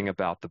cool thing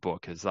about the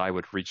book, is I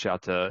would reach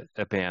out to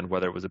a band,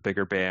 whether it was a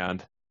bigger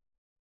band.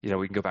 We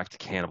can go back to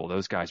Cannibal.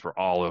 Those guys were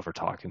all over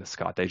talking to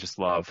Scott. They just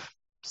love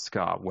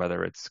Scott,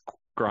 whether it's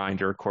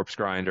Corpse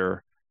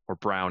Grinder, or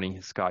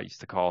Brownie, Scott used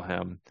to call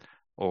him,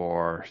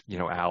 or,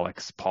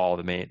 Alex, Paul,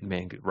 the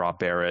main Rob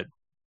Barrett,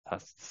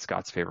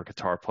 Scott's favorite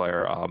guitar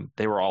player.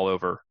 They were all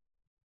over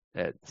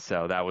it.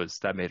 So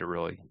that made it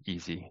really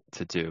easy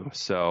to do.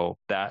 So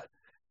that,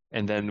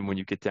 and then when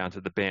you get down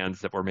to the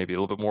bands that were maybe a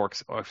little bit more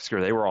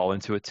obscure, they were all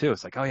into it too.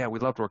 It's like, oh yeah, we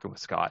loved working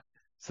with Scott.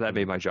 So that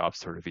made my job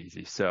sort of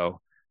easy.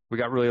 So we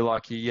got really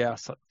lucky.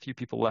 Yes, a few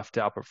people left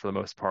out, but for the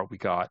most part, we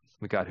got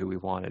who we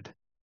wanted.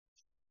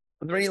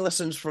 Are there any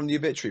lessons from the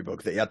obituary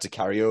book that you had to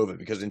carry over?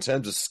 Because in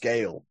terms of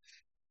scale,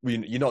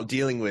 you're not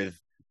dealing with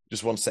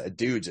just one set of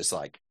dudes. It's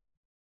like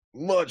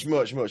much,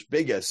 much, much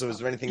bigger. So is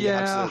there anything you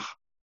had to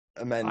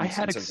amend? I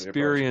had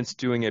experience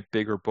doing a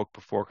bigger book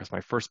before, because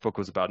my first book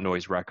was about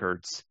Noise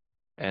Records,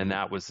 And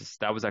that was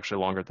actually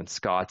longer than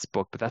Scott's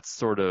book, but that's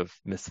sort of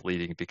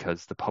misleading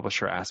because the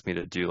publisher asked me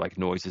to do like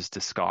Noise's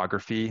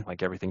discography,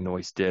 like everything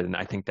Noise did, and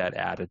I think that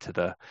added to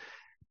the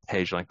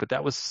page length. But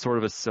that was sort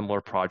of a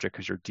similar project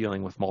because you're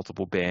dealing with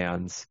multiple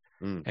bands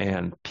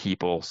and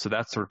people, so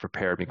that sort of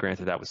prepared me.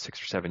 Granted, that was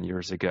 6 or 7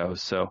 years ago,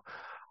 so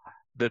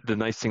the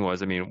nice thing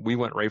was, I mean, we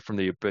went right from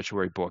the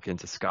obituary book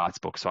into Scott's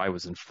book, so I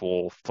was in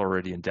full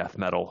Floridian death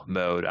metal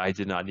mode. I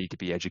did not need to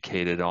be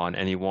educated on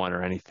anyone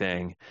or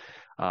anything.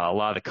 A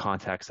lot of the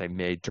contacts I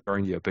made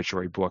during the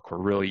obituary book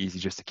were really easy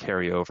just to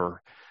carry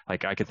over.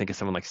 Like I could think of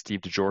someone like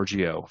Steve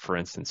DiGiorgio, for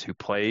instance, who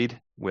played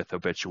with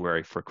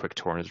obituary for a quick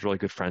tour and is really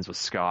good friends with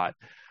Scott.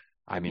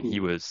 I mean, he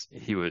was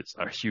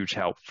a huge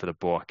help for the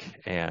book,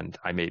 and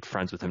I made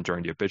friends with him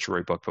during the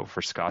obituary book. But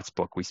for Scott's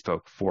book, we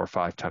spoke 4 or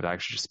 5 times. I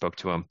actually just spoke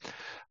to him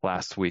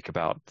last week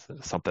about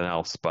something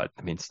else. But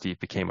I mean, Steve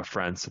became a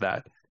friend, so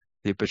that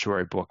the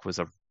obituary book was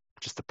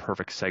just the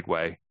perfect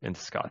segue into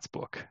Scott's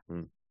book.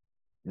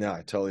 No,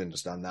 I totally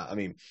understand that. I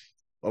mean,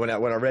 when I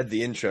read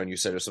the intro and you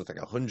said it was something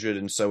like 100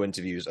 and so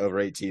interviews over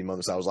 18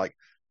 months, I was like,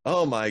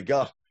 oh my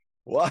God,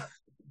 what?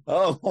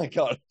 Oh my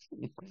God.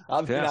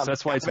 So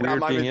that's why it's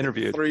weird being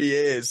interviewed. 3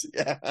 years.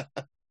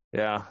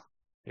 Yeah.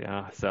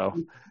 Yeah. So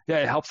yeah,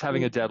 it helps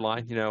having a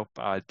deadline.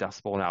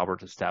 Decibel and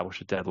Albert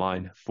established a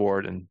deadline for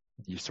it, and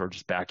you sort of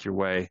just back your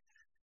way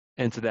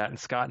into that. And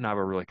Scott and I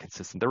were really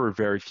consistent. There were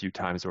very few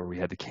times where we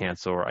had to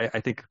cancel. Or I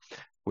think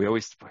we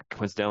always,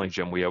 coincidentally,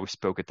 Jim, we always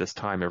spoke at this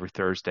time every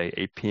Thursday,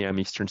 8 p.m.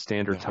 Eastern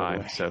Standard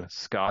Time. So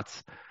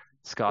Scott's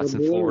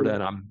in Florida,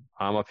 and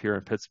I'm up here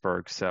in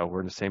Pittsburgh, so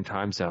we're in the same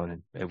time zone,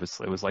 and it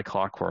was like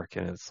clockwork,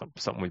 and it's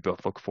something we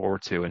both look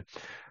forward to. And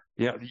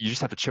you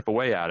just have to chip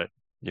away at it.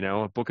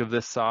 A book of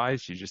this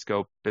size, you just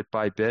go bit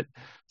by bit.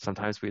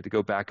 Sometimes we had to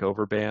go back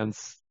over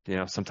bands.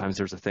 Sometimes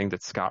there's a thing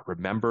that Scott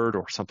remembered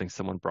or something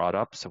someone brought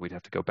up, so we'd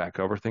have to go back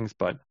over things.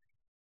 But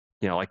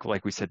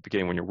like we said at the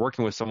beginning, when you're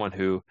working with someone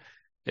who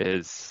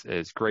is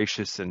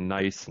gracious and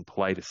nice and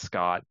polite as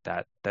Scott,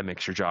 that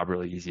makes your job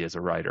really easy as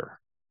a writer.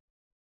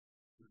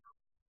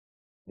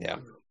 Yeah.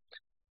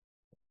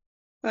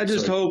 I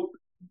just hope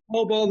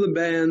all the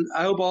band,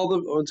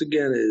 once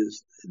again,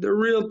 is the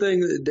real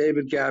thing that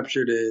David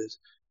captured is,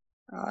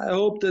 I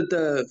hope that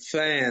the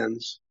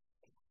fans,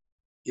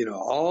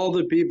 all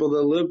the people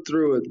that lived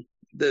through it,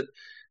 that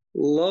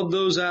love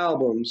those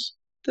albums,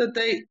 that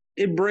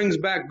it brings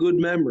back good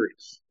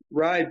memories,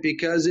 right?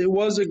 Because it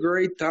was a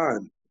great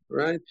time,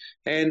 right?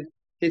 And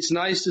it's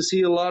nice to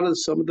see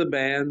some of the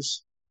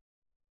bands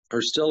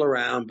are still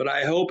around, but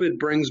I hope it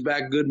brings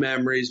back good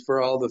memories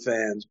for all the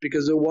fans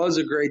because it was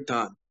a great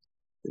time.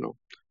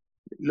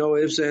 No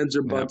ifs, ands,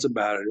 or buts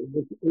about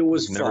it. It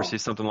was fun. Never see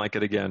something like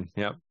it again.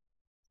 Yep.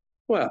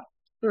 Well,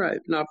 right.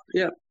 Not,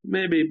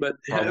 maybe, but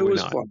Probably it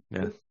was not.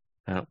 fun.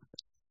 Yeah.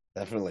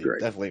 Definitely.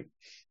 Great. Definitely.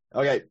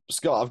 Okay,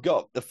 Scott, I've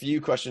got a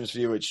few questions for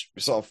you which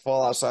sort of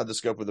fall outside the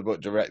scope of the book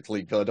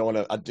directly because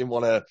I didn't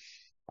want to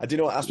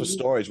ask for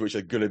stories which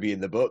are going to be in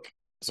the book,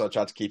 so I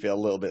tried to keep it a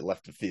little bit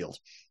left of field.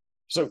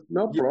 So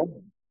no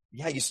problem.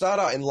 You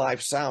start out in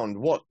live sound.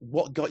 What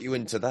got you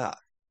into that?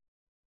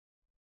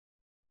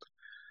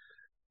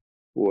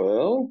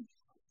 Well,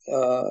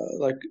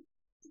 like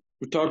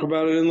we talk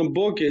about it in the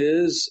book,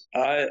 is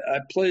I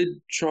played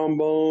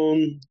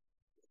trombone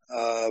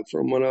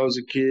from when I was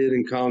a kid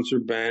in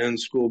concert band,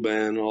 school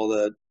band, all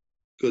that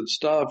good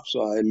stuff.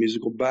 So I had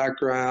musical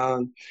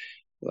background.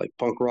 Like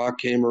punk rock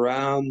came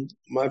around.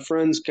 My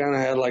friends kind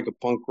of had like a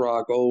punk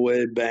rock old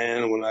wave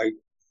band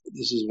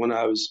this is when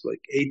I was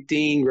like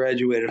 18,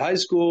 graduated high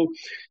school,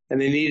 and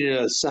they needed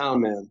a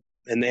sound man.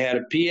 And they had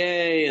a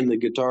PA, and the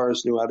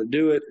guitarist knew how to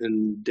do it.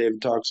 And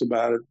David talks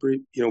about it.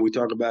 We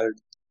talk about it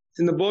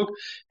in the book.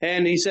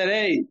 And he said,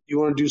 "Hey, you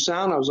want to do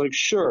sound?" I was like,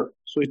 "Sure."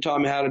 So he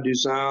taught me how to do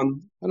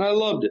sound, and I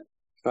loved it.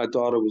 I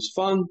thought it was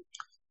fun.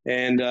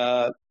 And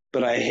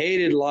but I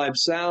hated live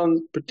sound,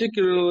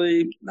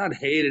 particularly, not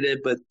hated it,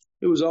 but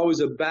it was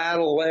always a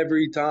battle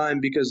every time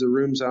because the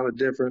room sounded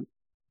different.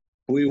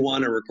 We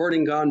won a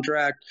recording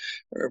contract,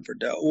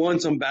 won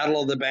some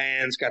battle of the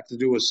bands, got to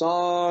do a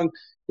song.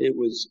 It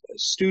was a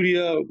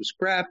studio. It was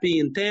crappy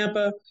in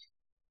Tampa.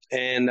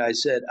 And I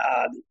said,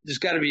 there's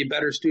got to be a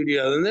better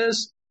studio than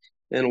this.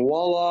 And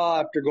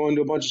voila, after going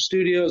to a bunch of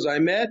studios, I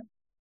met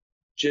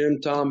Jim,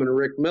 Tom, and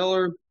Rick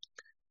Miller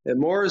at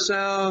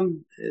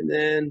Morrisound. And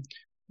then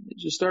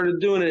just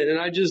started doing it. And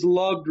I just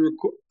loved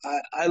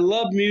I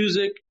love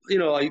music.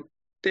 Like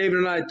David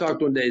and I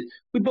talked one day.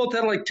 We both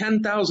had like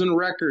 10,000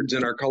 records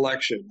in our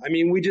collection. I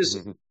mean, we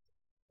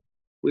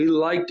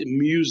liked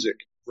music,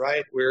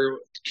 right? We're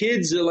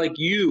kids that like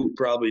you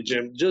probably,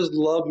 Jim, just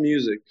love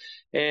music.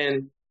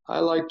 And I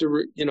like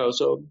to,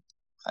 so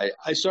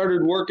I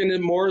started working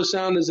at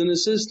Morrisound as an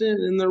assistant,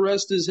 and the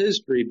rest is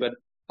history. But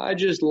I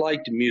just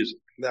liked music.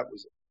 That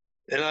was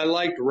it. And I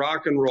liked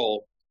rock and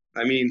roll.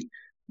 I mean,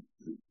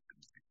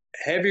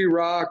 heavy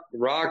rock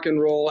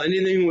and roll,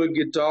 anything with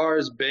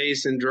guitars,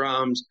 bass, and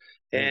drums.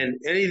 And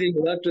anything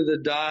left of the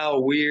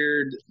dial,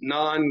 weird,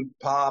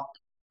 non-pop,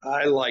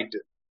 I liked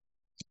it.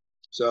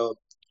 So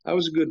I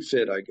was a good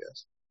fit, I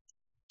guess.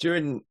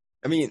 During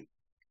I mean,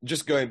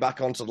 just going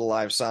back onto the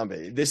live sound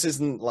bit, this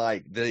isn't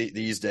like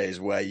these days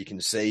where you can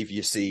save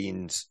your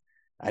scenes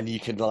and you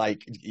can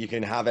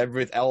have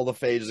all the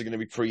fades are going to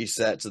be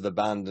preset to the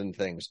band and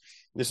things.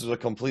 This was a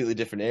completely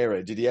different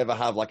era. Did you ever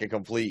have like a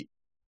complete,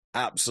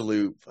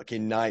 absolute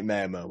fucking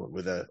nightmare moment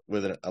with a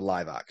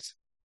live act?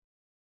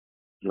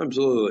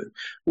 Absolutely.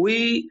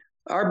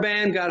 Our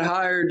band got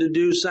hired to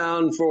do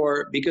sound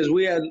because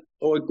we had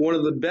one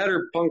of the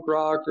better punk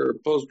rock or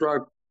post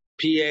rock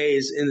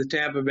PAs in the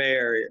Tampa Bay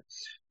area.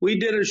 We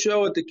did a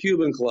show at the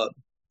Cuban Club.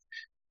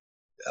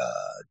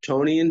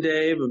 Tony and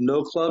Dave of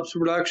No Clubs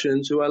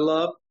Productions, who I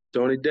love,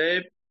 Tony,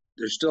 Dave,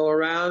 they're still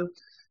around.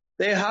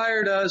 They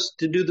hired us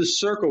to do the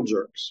circle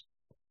jerks.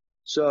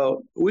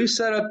 So we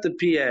set up the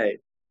PA.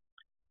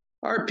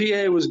 Our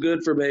PA was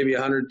good for maybe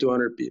 100,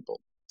 200 people.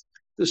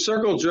 The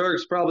circle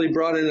jerks probably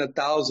brought in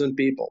 1,000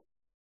 people.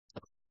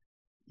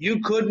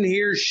 You couldn't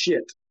hear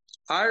shit.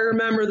 I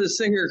remember the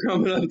singer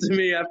coming up to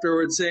me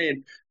afterwards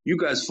saying, "You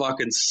guys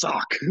fucking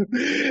suck."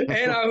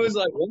 And I was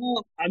like,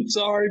 "Well, I'm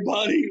sorry,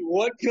 buddy.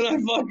 What can I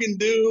fucking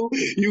do?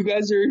 You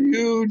guys are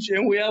huge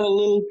and we have a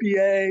little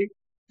PA."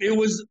 It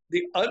was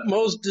the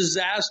utmost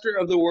disaster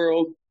of the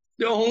world.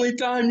 The only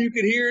time you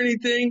could hear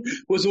anything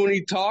was when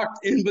he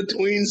talked in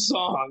between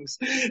songs.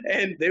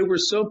 And they were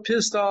so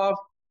pissed off.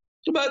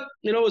 But,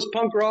 it was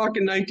punk rock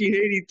in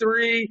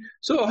 1983.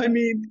 So, I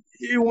mean,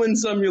 you win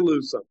some, you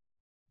lose some.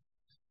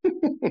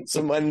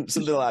 So when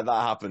something like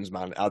that happens,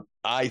 man,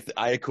 I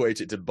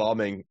equate it to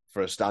bombing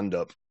for a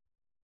stand-up.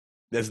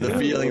 There's the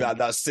feeling,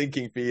 that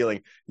sinking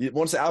feeling.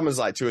 Once it happens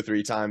like 2 or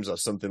 3 times or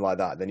something like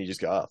that, then you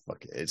just go, "Oh,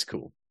 fuck it, it's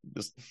cool."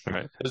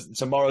 Right.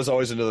 Tomorrow's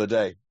always another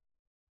day.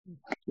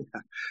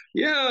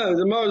 Yeah,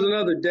 tomorrow's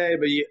another day,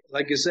 but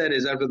like you said,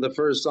 is after the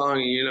first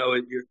song,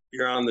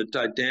 you're on the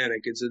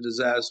Titanic. It's a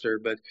disaster,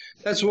 but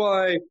that's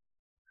why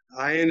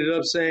I ended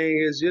up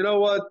saying is, you know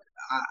what?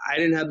 I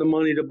didn't have the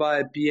money to buy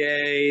a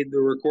PA,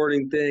 the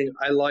recording thing.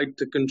 I like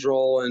to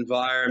control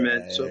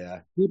environment,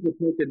 people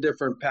take a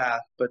different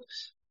path. But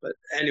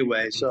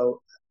anyway,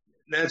 so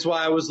that's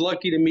why I was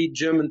lucky to meet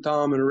Jim and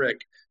Tom and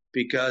Rick,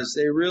 because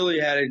they really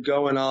had it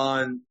going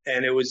on,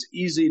 and it was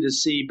easy to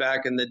see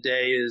back in the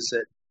day is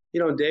that,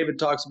 David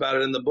talks about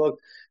it in the book,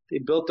 they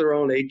built their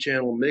own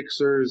 8-channel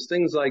mixers,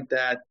 things like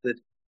that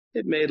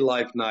it made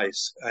life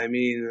nice. I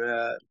mean,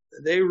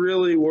 they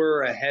really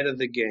were ahead of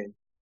the game.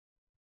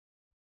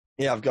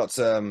 Yeah, I've got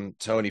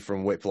Tony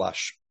from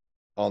Whiplash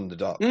on the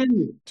doc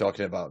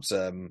talking about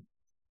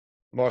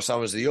Morrisound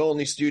was the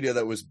only studio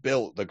that was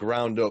built the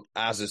ground up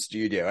as a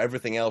studio.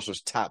 Everything else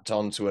was tapped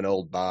onto an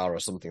old bar or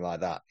something like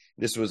that.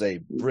 This was a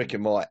brick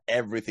and mortar.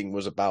 Everything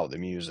was about the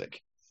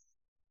music.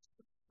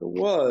 It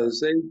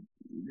was. They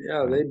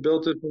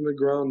built it from the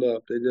ground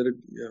up. They did it,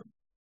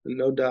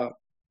 no doubt.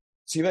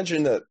 So you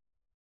mentioned that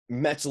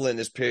metal in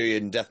this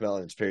period and death metal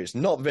in this period is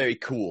not very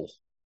cool.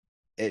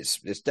 It's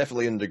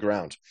definitely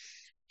underground.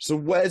 So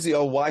where's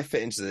your wife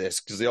fit into this?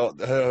 Because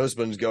her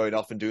husband's going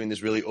off and doing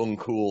this really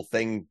uncool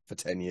thing for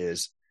 10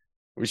 years.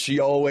 Was she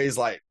always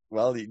like,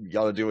 "Well, you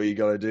got to do what you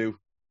got to do"?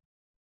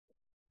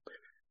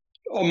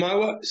 Oh, my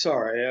wife.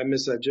 Sorry, I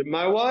missed that.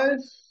 My wife?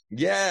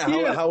 Yeah.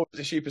 How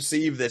does she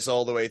perceive this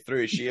all the way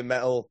through? Is she a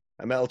metal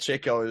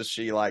chick, or is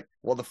she like,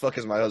 "What the fuck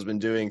is my husband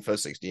doing for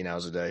 16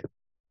 hours a day"?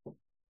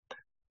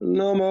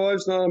 No, my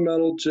wife's not a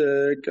metal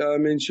chick. I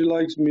mean, she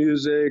likes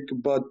music,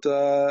 but,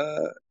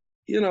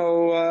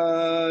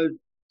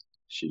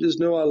 she just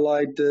knew I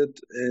liked it.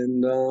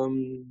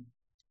 And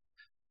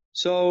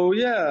so,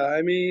 yeah,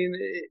 I mean,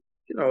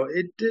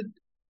 it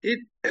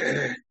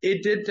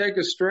did take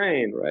a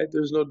strain, right?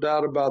 There's no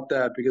doubt about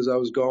that, because I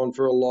was gone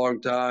for a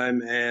long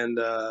time. And,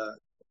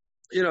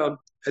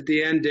 at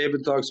the end,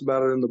 David talks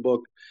about it in the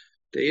book.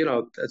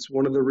 That's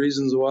one of the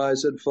reasons why I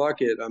said,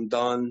 "Fuck it, I'm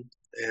done.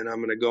 And I'm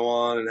going to go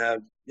on and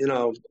have,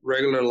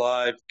 regular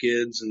life,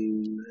 kids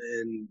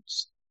and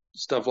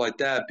stuff like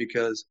that,"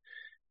 because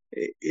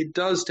it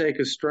does take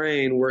a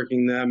strain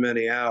working that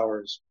many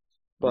hours.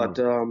 But,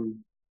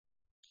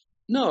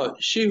 no,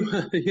 she,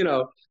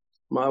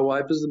 my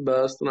wife is the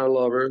best and I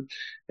love her,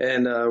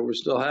 and, we're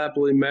still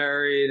happily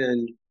married,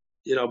 and,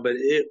 but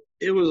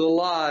it was a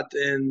lot.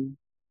 And,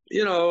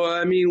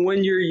 I mean,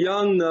 when you're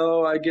young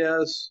though, I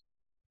guess,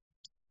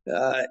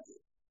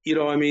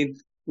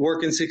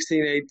 working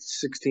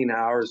 16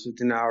 hours,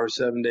 15 hours,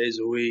 7 days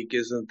a week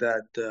isn't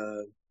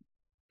that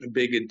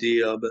big a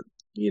deal. But,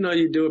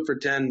 you do it for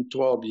 10,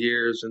 12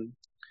 years and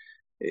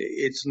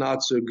it's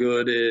not so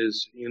good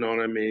as, you know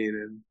what I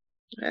mean?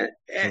 And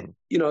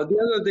the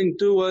other thing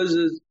too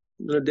is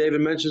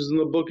David mentions in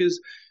the book, is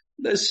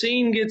the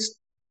scene gets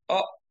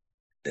up.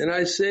 And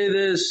I say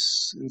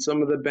this, and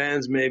some of the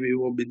bands maybe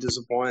will be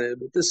disappointed,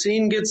 but the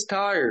scene gets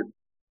tired.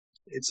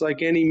 It's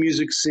like any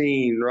music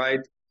scene,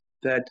 right?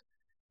 That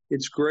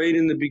it's great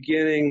in the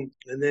beginning,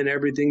 and then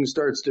everything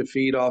starts to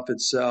feed off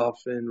itself,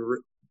 and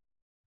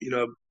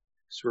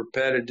it's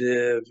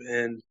repetitive,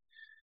 and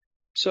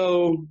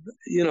so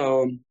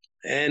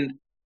and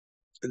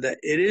that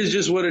it is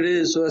just what it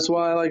is. So that's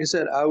why, like I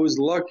said, I was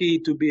lucky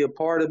to be a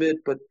part of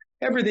it, but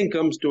everything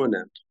comes to an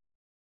end.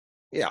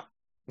 Yeah,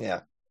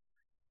 Yeah.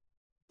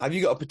 Have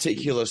you got a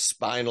particular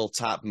Spinal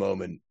Tap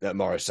moment at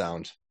Morris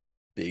Sound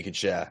that you can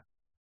share?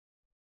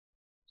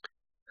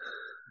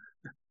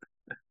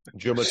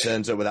 Drummer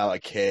turns up without a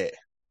kit.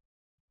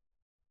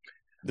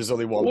 There's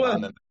only one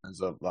band member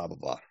turns up, blah,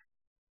 blah,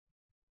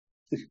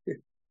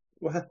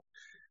 blah.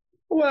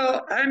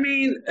 Well, I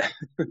mean, I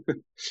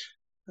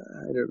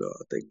don't know.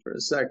 I'll think for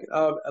a second.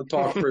 I'll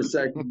talk for a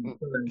second.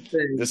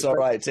 It's all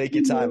right. Take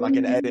your time. I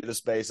can edit the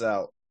space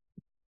out.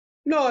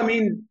 No, I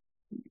mean,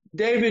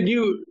 David,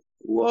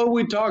 what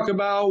we talk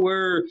about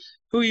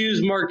who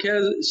used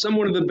Marquez?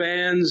 Someone of the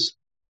bands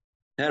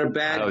had a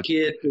bad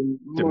kit. And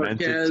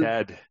Demented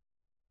Ted.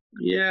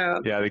 Yeah.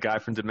 Yeah, the guy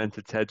from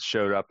Demented Ted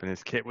showed up, and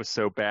his kit was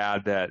so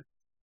bad that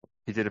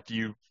he did a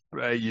few.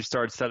 You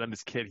started setting up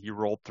his kit. He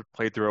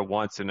played through it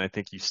once, and I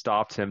think you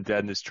stopped him dead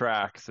in his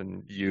tracks.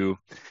 And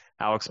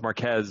Alex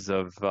Marquez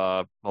of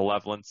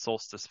Malevolent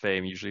Solstice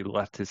fame, usually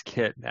left his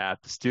kit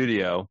at the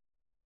studio.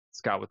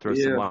 Scott would throw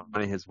some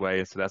money his way,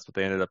 and so that's what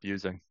they ended up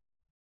using.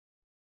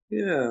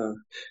 Yeah.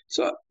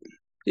 So,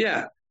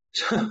 yeah.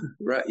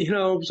 Right.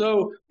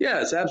 So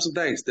yes,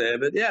 absolutely. Thanks,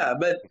 David. Yeah.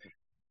 But,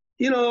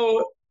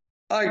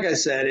 like I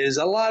said, is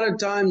a lot of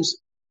times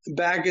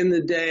back in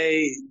the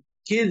day,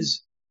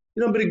 kids,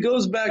 but it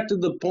goes back to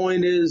the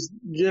point is,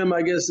 Jim,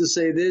 I guess to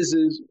say this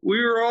is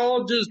we were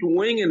all just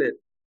winging it.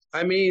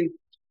 I mean,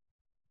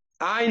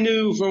 I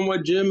knew from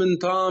what Jim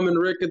and Tom and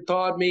Rick had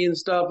taught me and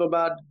stuff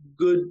about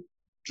good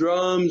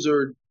drums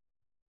or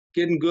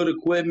getting good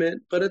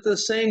equipment. But at the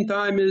same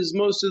time is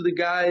most of the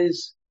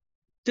guys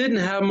didn't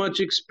have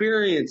much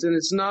experience, and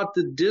it's not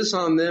to diss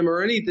on them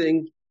or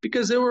anything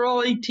because they were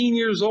all 18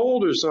 years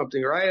old or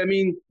something, right? I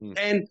mean,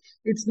 and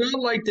it's not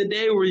like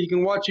today where you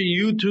can watch a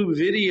YouTube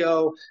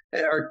video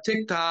or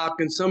TikTok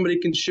and somebody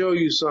can show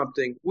you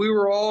something. We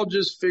were all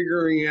just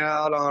figuring it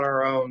out on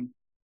our own.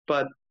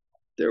 But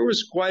there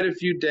was quite a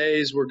few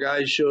days where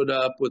guys showed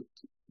up with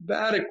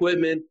bad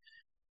equipment.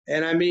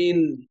 And I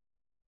mean,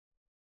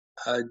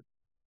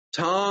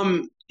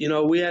 Tom,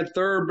 we had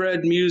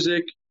Thoroughbred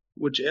Music,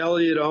 which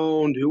Elliot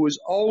owned, who was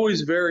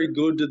always very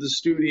good to the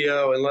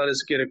studio and let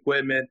us get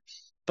equipment.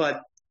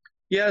 But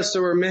yes,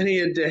 there were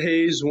many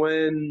days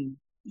when,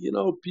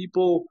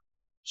 people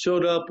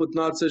showed up with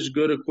not such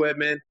good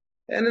equipment.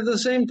 And at the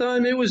same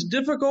time, it was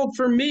difficult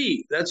for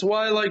me. That's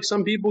why, like,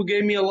 some people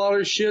gave me a lot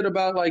of shit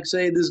about, like,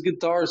 say, this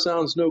guitar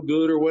sounds no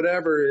good or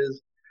whatever it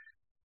is.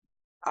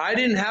 I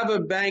didn't have a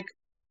bank,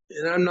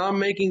 and I'm not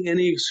making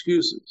any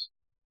excuses.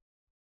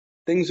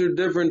 Things are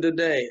different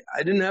today.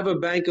 I didn't have a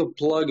bank of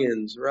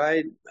plugins,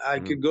 right? I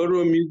could go to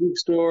a music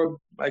store.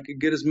 I could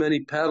get as many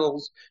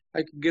pedals. I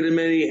could get as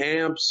many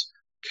amps,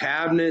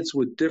 cabinets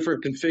with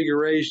different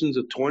configurations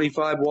of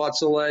 25-watt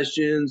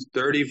Celestians,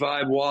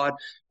 35-watt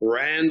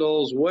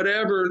Randalls,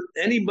 whatever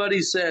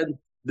anybody said,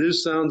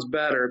 this sounds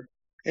better,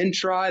 and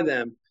try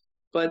them.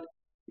 But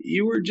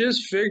you were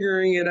just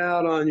figuring it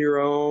out on your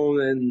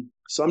own, and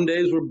some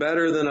days were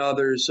better than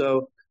others.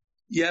 So,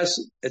 yes,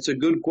 it's a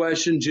good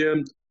question,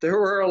 Jim. There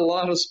were a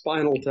lot of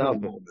Spinal Tap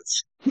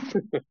moments.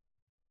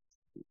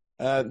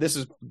 This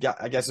is,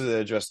 I guess,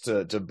 addressed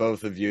to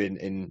both of you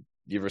in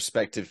your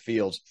respective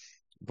fields.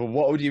 But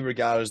what would you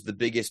regard as the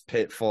biggest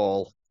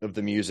pitfall of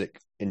the music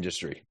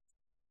industry?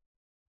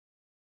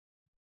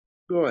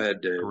 Go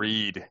ahead, Dave.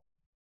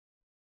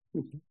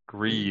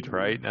 Greed,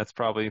 right? That's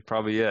probably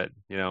it.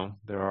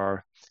 There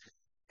are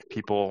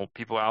people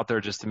out there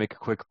just to make a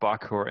quick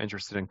buck who are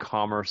interested in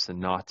commerce and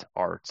not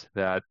art.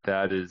 That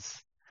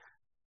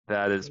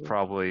is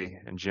probably,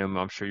 and Jim,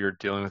 I'm sure you're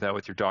dealing with that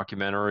with your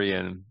documentary,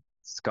 and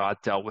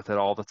Scott dealt with it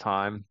all the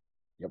time.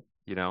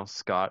 Yep.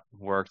 Scott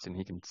worked, and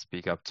he can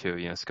speak up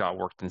too. Scott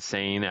worked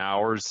insane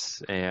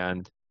hours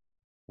and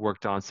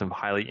worked on some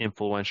highly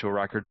influential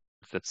records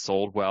that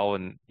sold well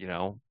and,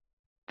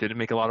 didn't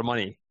make a lot of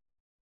money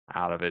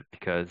out of it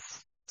because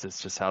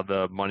it's just how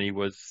the money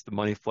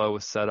flow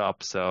was set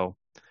up. So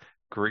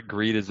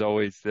greed is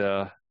always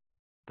the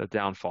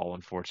downfall,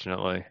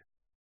 unfortunately.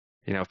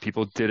 If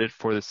people did it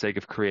for the sake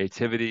of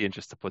creativity and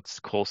just to put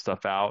cool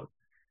stuff out,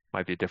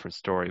 might be a different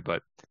story.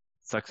 But it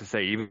sucks to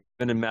say, even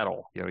in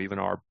metal, even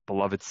our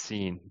beloved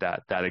scene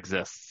that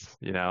exists,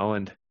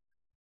 and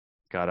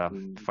gotta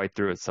fight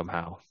through it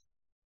somehow.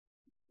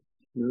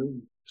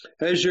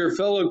 As your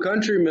fellow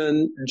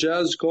countryman,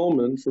 Jazz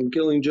Coleman from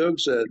Killing Joke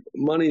said,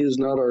 money is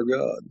not our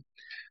God.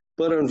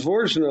 But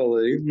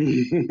unfortunately,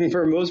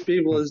 for most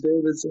people, as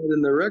David said,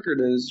 in the record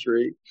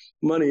industry,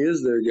 money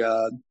is their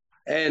God.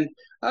 And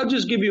I'll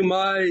just give you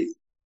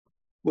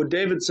what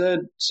David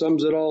said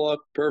sums it all up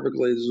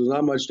perfectly. There's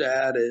not much to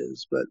add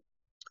but,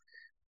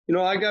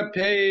 I got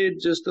paid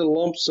just a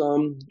lump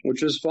sum,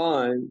 which was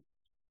fine.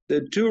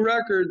 The two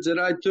records that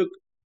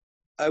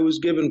I was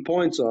given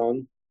points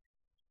on,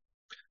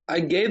 I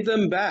gave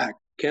them back,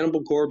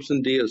 Cannibal Corpse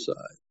and Deicide,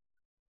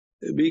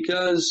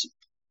 because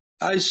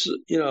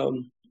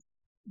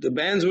the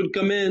bands would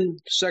come in,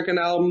 second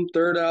album,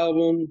 third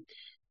album,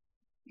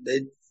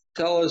 they'd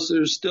tell us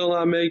they're still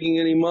not making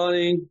any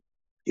money.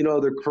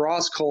 They're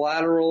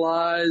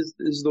cross-collateralized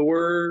is the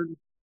word.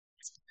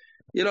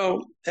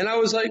 And I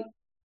was like,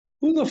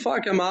 who the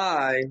fuck am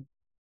I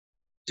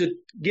to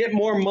get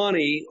more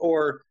money?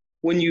 Or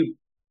when you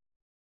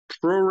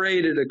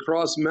prorated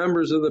across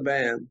members of the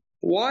band,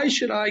 why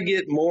should I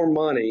get more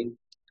money?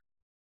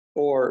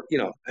 Or,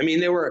 I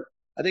mean,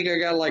 I think I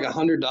got like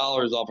 $100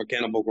 off a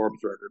Cannibal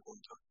Corpse record one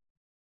time.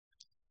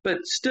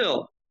 But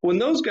still, when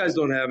those guys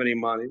don't have any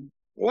money,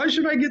 why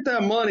should I get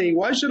that money?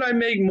 Why should I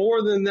make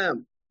more than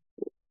them?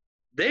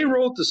 They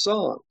wrote the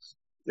songs.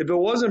 If it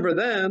wasn't for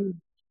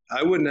them,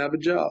 I wouldn't have a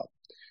job.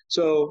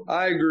 So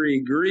I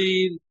agree,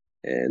 greed,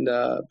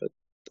 but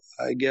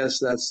I guess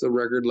that's the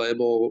record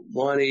label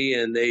money,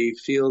 and they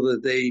feel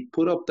that they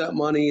put up that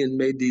money and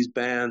made these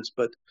bands,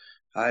 but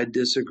I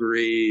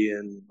disagree,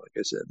 and like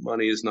I said,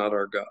 money is not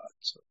our God.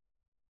 So.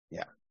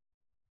 Yeah.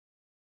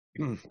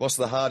 What's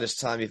the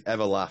hardest time you've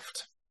ever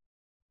laughed?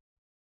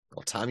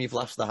 Or time you've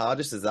laughed the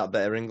hardest? Is that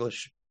better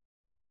English?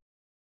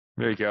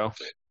 There you go.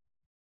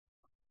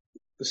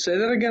 Say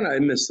that again. I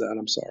missed that.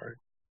 I'm sorry.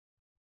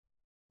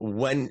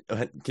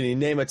 Can you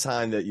name a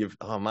time that you've?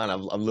 Oh man,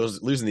 I'm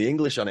losing the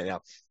English on it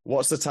now.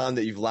 What's the time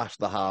that you've laughed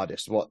the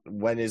hardest?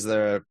 When is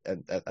there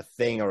a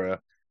thing or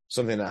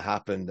something that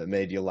happened that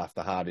made you laugh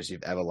the hardest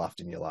you've ever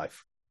laughed in your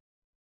life?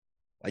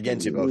 Again,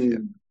 to both of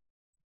you.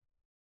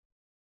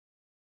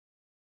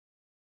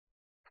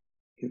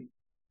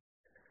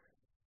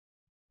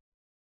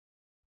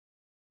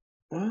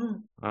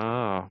 Oh,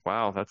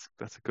 wow, that's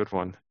a good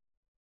one.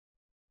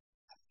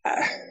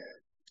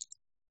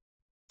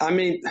 I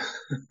mean,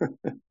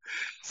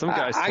 some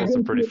guys tell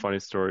some pretty funny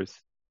stories.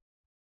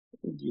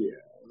 Yeah,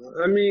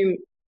 I mean,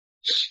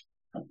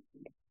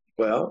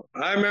 well,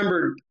 I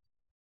remember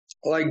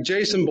like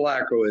Jason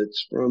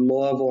Blackowitz from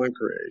Malevolent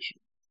Creation.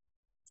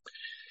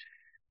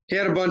 He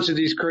had a bunch of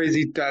these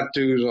crazy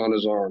tattoos on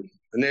his arm,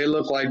 and they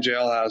looked like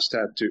jailhouse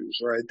tattoos,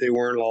 right? They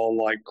weren't all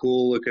like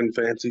cool looking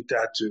fancy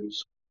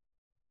tattoos.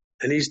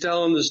 And he's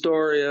telling the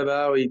story of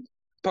how he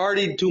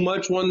partied too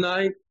much one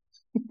night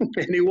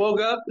and he woke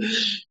up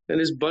and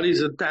his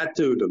buddies had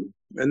tattooed him.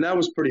 And that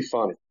was pretty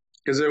funny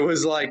because it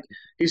was like,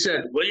 he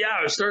said, well, yeah,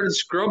 I started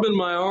scrubbing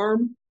my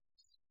arm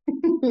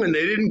and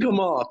they didn't come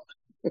off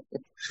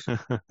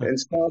and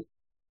stuff.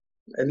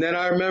 And then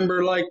I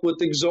remember like with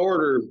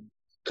Exhorder,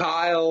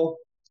 Kyle,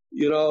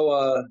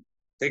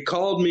 they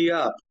called me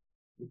up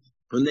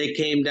when they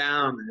came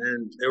down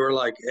and they were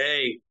like,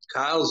 hey,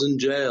 Kyle's in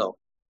jail.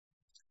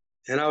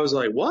 And I was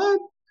like, what?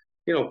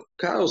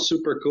 Kyle's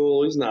super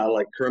cool. He's not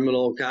like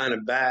criminal, kind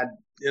of bad.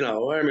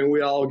 I mean,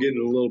 we all get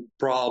into little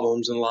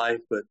problems in life.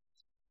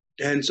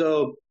 And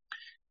so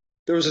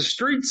there was a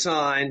street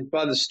sign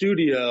by the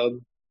studio,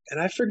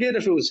 and I forget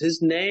if it was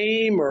his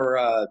name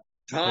or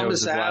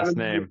Thomas Avenue. Last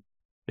name.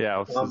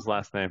 Yeah, it was his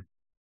last name.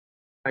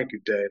 Thank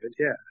you, David.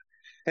 Yeah.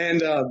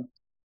 And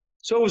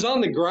so it was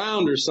on the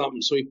ground or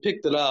something. So he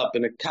picked it up,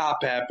 and a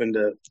cop happened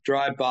to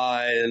drive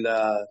by and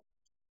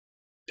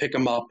pick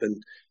him up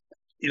and,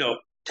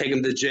 take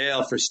him to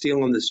jail for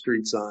stealing the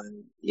street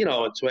sign.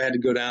 So I had to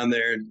go down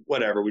there and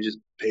whatever. We just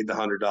paid the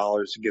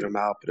 $100 to get him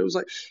out. But it was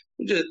like,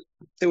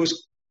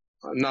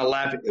 I'm not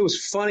laughing. It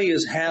was funny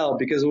as hell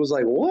because it was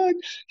like, what?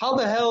 How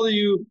the hell do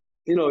you,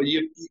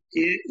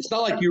 it's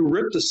not like you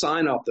ripped the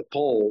sign off the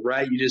pole,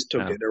 right? You just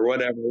took it or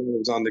whatever. It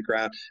was on the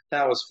ground.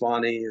 That was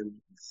funny. And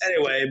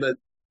anyway, but,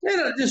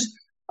 just,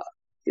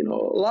 a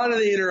lot of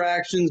the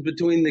interactions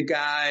between the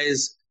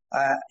guys,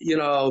 I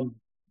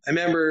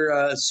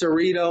remember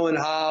Cerrito and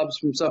Hobbs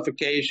from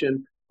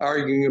Suffocation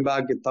arguing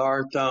about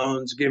guitar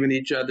tones, giving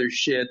each other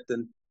shit.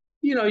 And,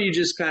 you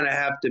just kind of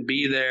have to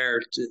be there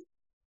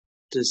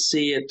to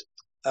see it.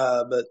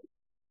 But,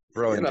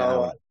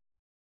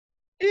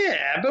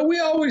 yeah, but we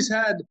always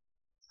had,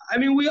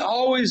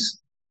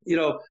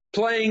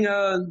 playing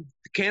the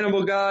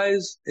Cannibal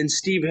Guys and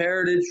Steve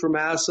Heritage from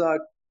Assuck.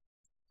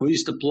 We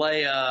used to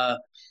play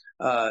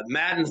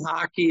Madden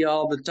Hockey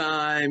all the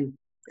time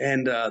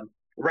and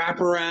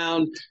wrap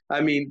around.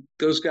 I mean,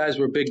 those guys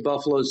were big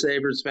Buffalo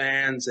Sabres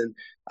fans, and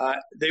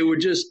they would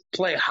just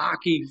play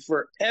hockey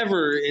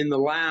forever in the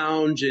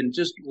lounge and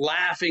just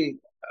laughing,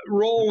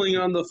 rolling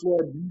on the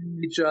floor,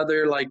 beating each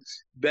other, like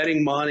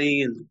betting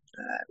money, and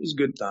it was a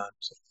good time.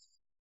 So.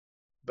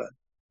 But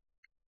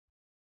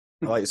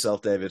how about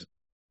yourself, David?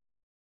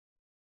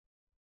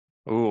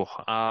 Ooh,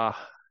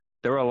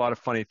 there were a lot of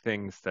funny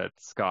things that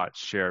Scott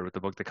shared with the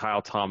book. The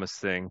Kyle Thomas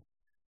thing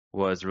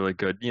was really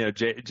good.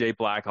 Jay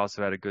Black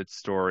also had a good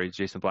story.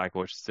 Jason Black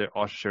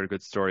also shared a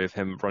good story of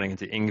him running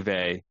into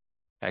Yngwie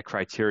at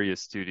Criteria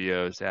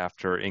Studios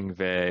after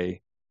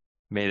Yngwie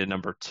made a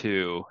number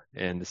 2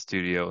 in the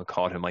studio and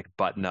called him like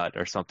butt nut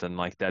or something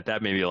like that.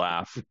 That made me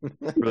laugh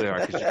really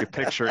hard because you could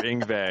picture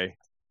Yngwie.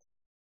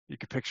 You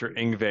could picture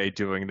Yngwie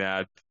doing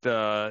that.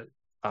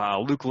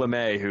 Luke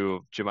LeMay,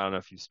 who, Jim, I don't know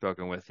if you've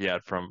spoken with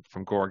yet, from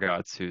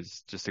Gorguts,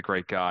 who's just a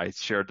great guy,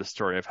 shared the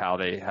story of how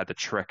they had to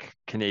trick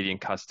Canadian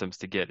Customs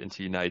to get into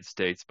the United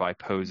States by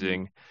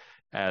posing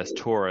as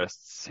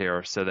tourists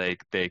here so they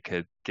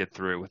could get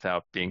through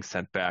without being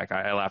sent back.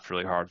 I laughed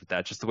really hard with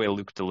that. Just the way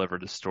Luke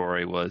delivered the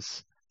story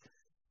was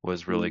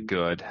really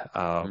good.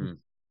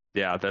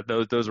 Yeah,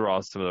 those were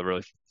all some of the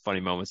really funny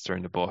moments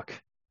during the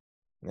book.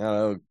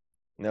 No,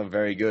 no,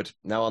 very good.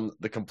 Now on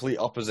the complete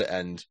opposite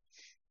end,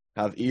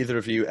 have either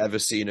of you ever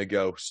seen a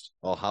ghost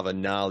or have a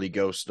gnarly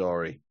ghost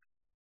story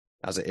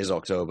as it is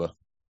October?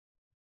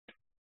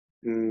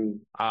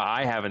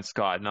 I haven't,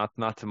 Scott.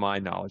 Not to my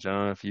knowledge. I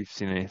don't know if you've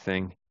seen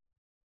anything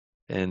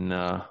in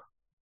No,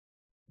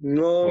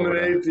 I'm an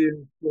Florida. atheist.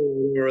 I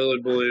don't really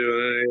believe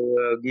in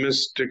any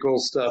mystical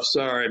stuff.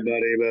 Sorry,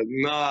 buddy, but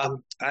nah,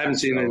 I haven't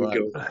seen all any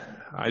right. ghosts.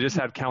 I just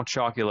had Count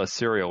Chocula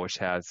cereal, which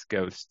has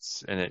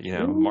ghosts in it.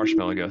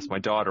 Marshmallow ghosts. My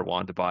daughter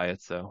wanted to buy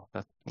it, so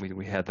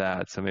we had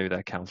that. So maybe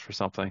that counts for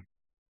something.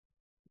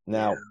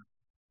 Now,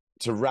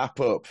 to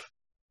wrap up,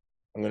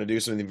 I'm going to do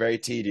something very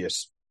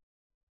tedious,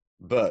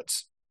 but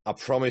I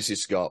promise you,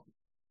 Scott,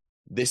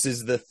 this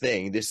is the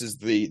thing. This is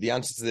the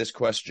answer to this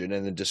question,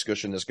 and the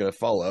discussion that's going to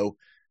follow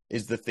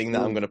is the thing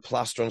that I'm going to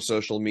plaster on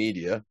social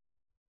media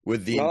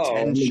with the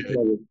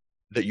intention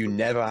that you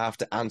never have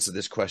to answer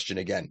this question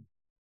again.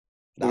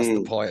 That's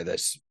the point of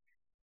this.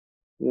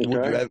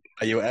 Okay.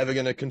 Are you ever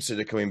going to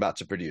consider coming back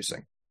to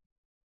producing?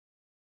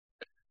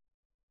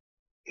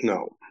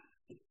 No.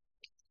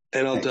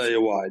 And I'll tell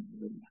you why.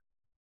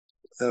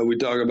 We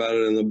talk about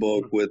it in the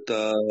book with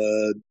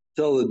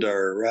Tell the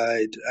Dirt,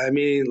 right? I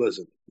mean,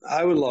 listen,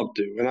 I would love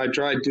to, and I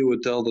tried to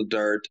with Tell the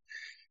Dirt.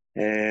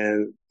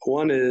 And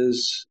one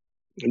is,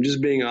 I'm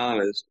just being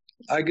honest,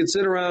 I could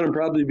sit around and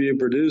probably be a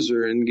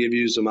producer and give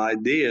you some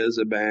ideas,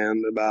 a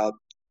band, about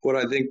what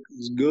I think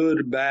is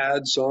good,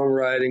 bad,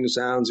 songwriting,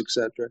 sounds,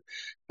 etc.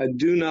 I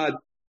do not,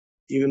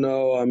 even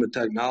though I'm a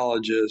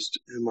technologist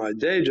in my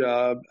day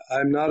job,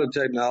 I'm not a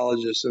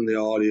technologist in the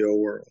audio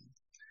world.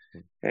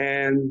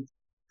 And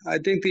I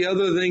think the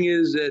other thing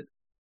is that,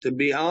 to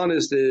be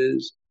honest,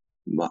 and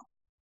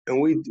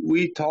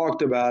we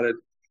talked about it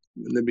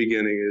in the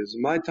beginning, is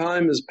my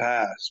time has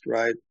passed,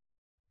 right?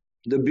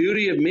 The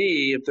beauty of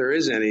me, if there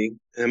is any,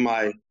 in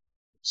my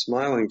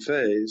smiling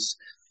face,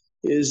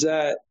 is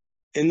that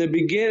in the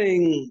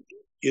beginning,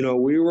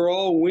 we were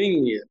all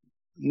winging it.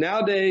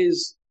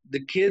 Nowadays,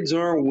 the kids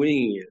aren't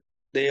winging it.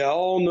 They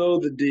all know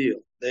the deal.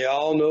 They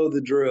all know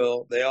the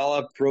drill. They all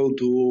have Pro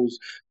Tools.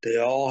 They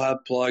all have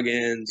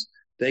plugins.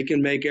 They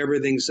can make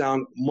everything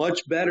sound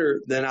much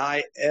better than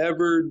I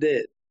ever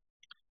did.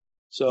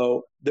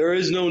 So there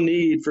is no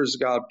need for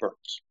Scott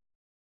Burns,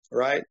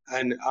 right?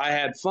 And I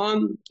had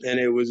fun and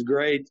it was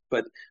great,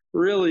 but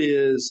really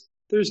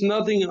there's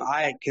nothing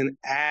I can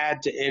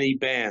add to any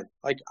band.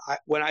 Like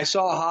when I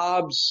saw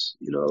Hobbs,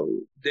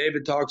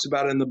 David talks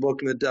about it in the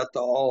book in the Death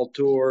to All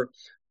tour,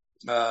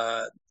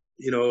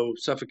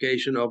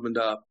 Suffocation opened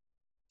up.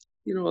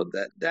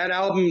 That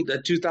album,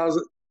 that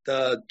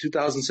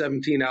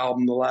 2017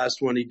 album, the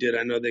last one he did,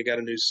 I know they got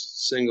a new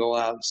single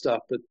out and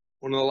stuff, but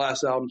one of the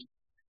last albums,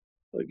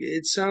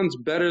 it sounds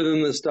better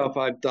than the stuff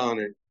I've done.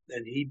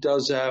 And he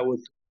does that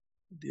with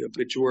the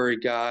Obituary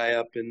guy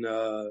up in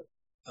Joe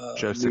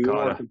New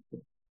York. Cicada.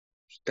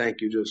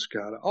 Thank you, Joe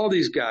Cicada. All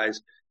these guys.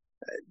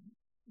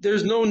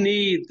 There's no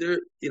need.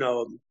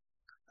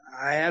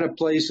 I had a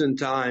place and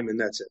time, and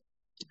that's it,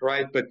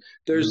 right? But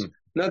there's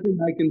nothing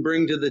I can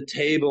bring to the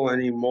table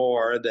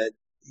anymore that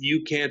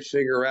you can't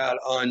figure out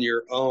on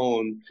your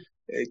own.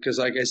 Because,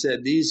 like I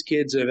said, these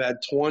kids have had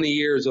 20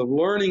 years of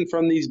learning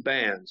from these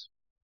bands.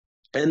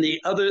 And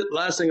the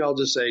last thing I'll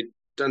just say,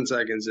 10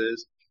 seconds,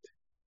 is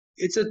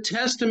it's a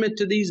testament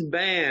to these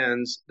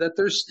bands that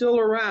they're still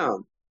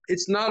around.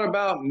 It's not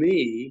about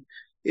me.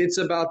 It's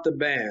about the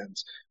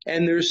bands.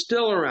 And they're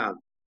still around.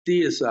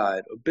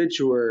 Deicide,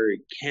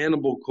 Obituary,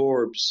 Cannibal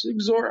Corpse,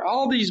 Exhort,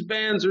 all these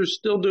bands are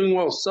still doing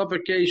well.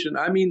 Suffocation.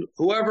 I mean,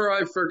 whoever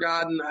I've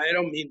forgotten, I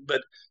don't mean,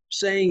 but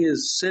saying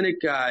is cynic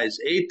guys,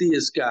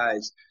 atheist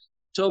guys,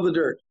 Till the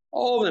Dirt,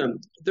 all of them,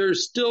 they're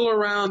still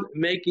around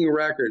making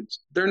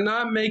records. They're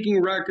not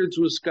making records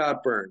with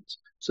Scott Burns,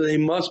 so they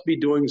must be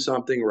doing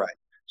something right.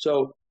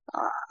 So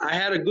I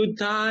had a good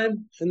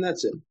time, and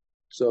that's it.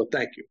 So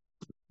thank you.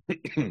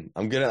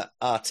 I'm going to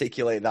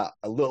articulate that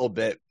a little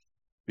bit,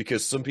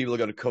 because some people are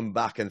going to come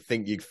back and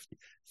think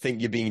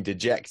you're being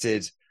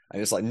dejected,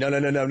 and it's like, no.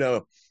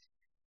 The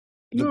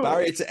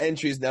barrier to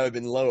entry has never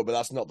been lower, but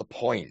that's not the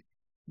point.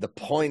 The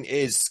point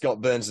is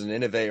Scott Burns is an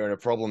innovator and a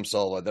problem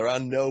solver. There are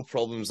no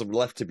problems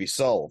left to be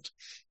solved.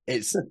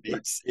 It's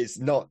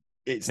not.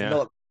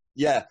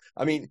 Yeah.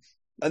 I mean,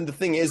 and the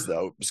thing is,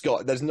 though,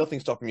 Scott, there's nothing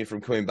stopping you from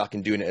coming back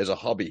and doing it as a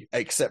hobby,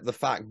 except the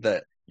fact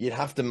that you'd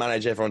have to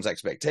manage everyone's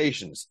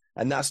expectations,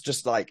 and that's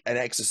just like an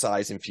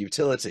exercise in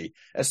futility,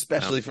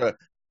 especially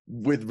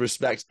with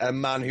respect, a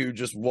man who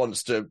just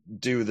wants to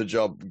do the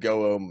job,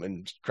 go home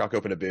and crack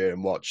open a beer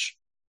and watch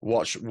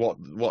what's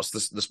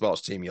the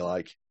sports team you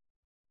like.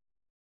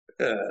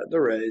 The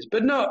Rays.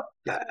 But no,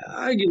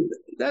 I get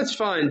that's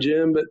fine,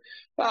 Jim. But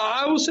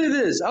I will say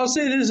this. I'll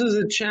say this as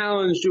a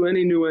challenge to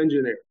any new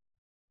engineer.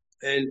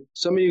 And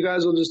some of you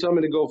guys will just tell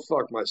me to go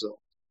fuck myself.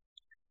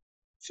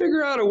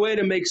 Figure out a way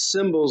to make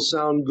cymbals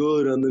sound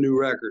good on the new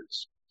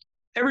records.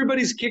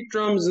 Everybody's kick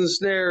drums and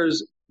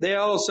snares, they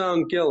all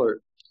sound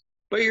killer.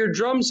 But your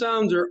drum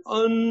sounds are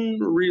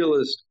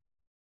unrealistic.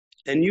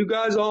 And you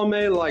guys all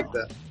may like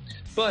that.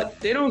 but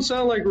they don't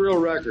sound like real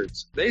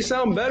records. They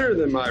sound better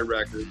than my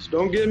records,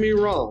 don't get me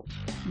wrong,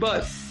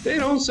 but they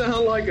don't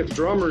sound like a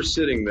drummer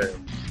sitting there.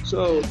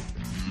 So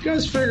you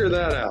guys figure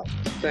that out.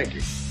 Thank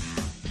you.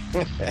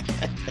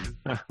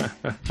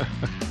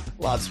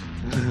 Lads,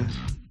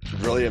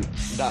 brilliant.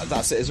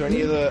 That's it. Is there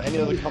any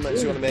other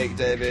comments you want to make,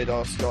 David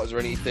or Scott? Is there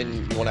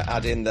anything you want to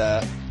add in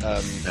there?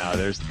 No,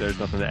 there's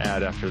nothing to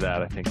add after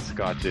that. I think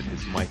Scott did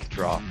his mic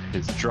drop,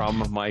 his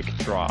drum mic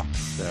drop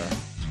there.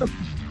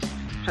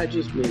 I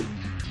just mean.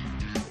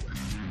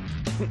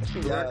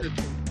 Yeah.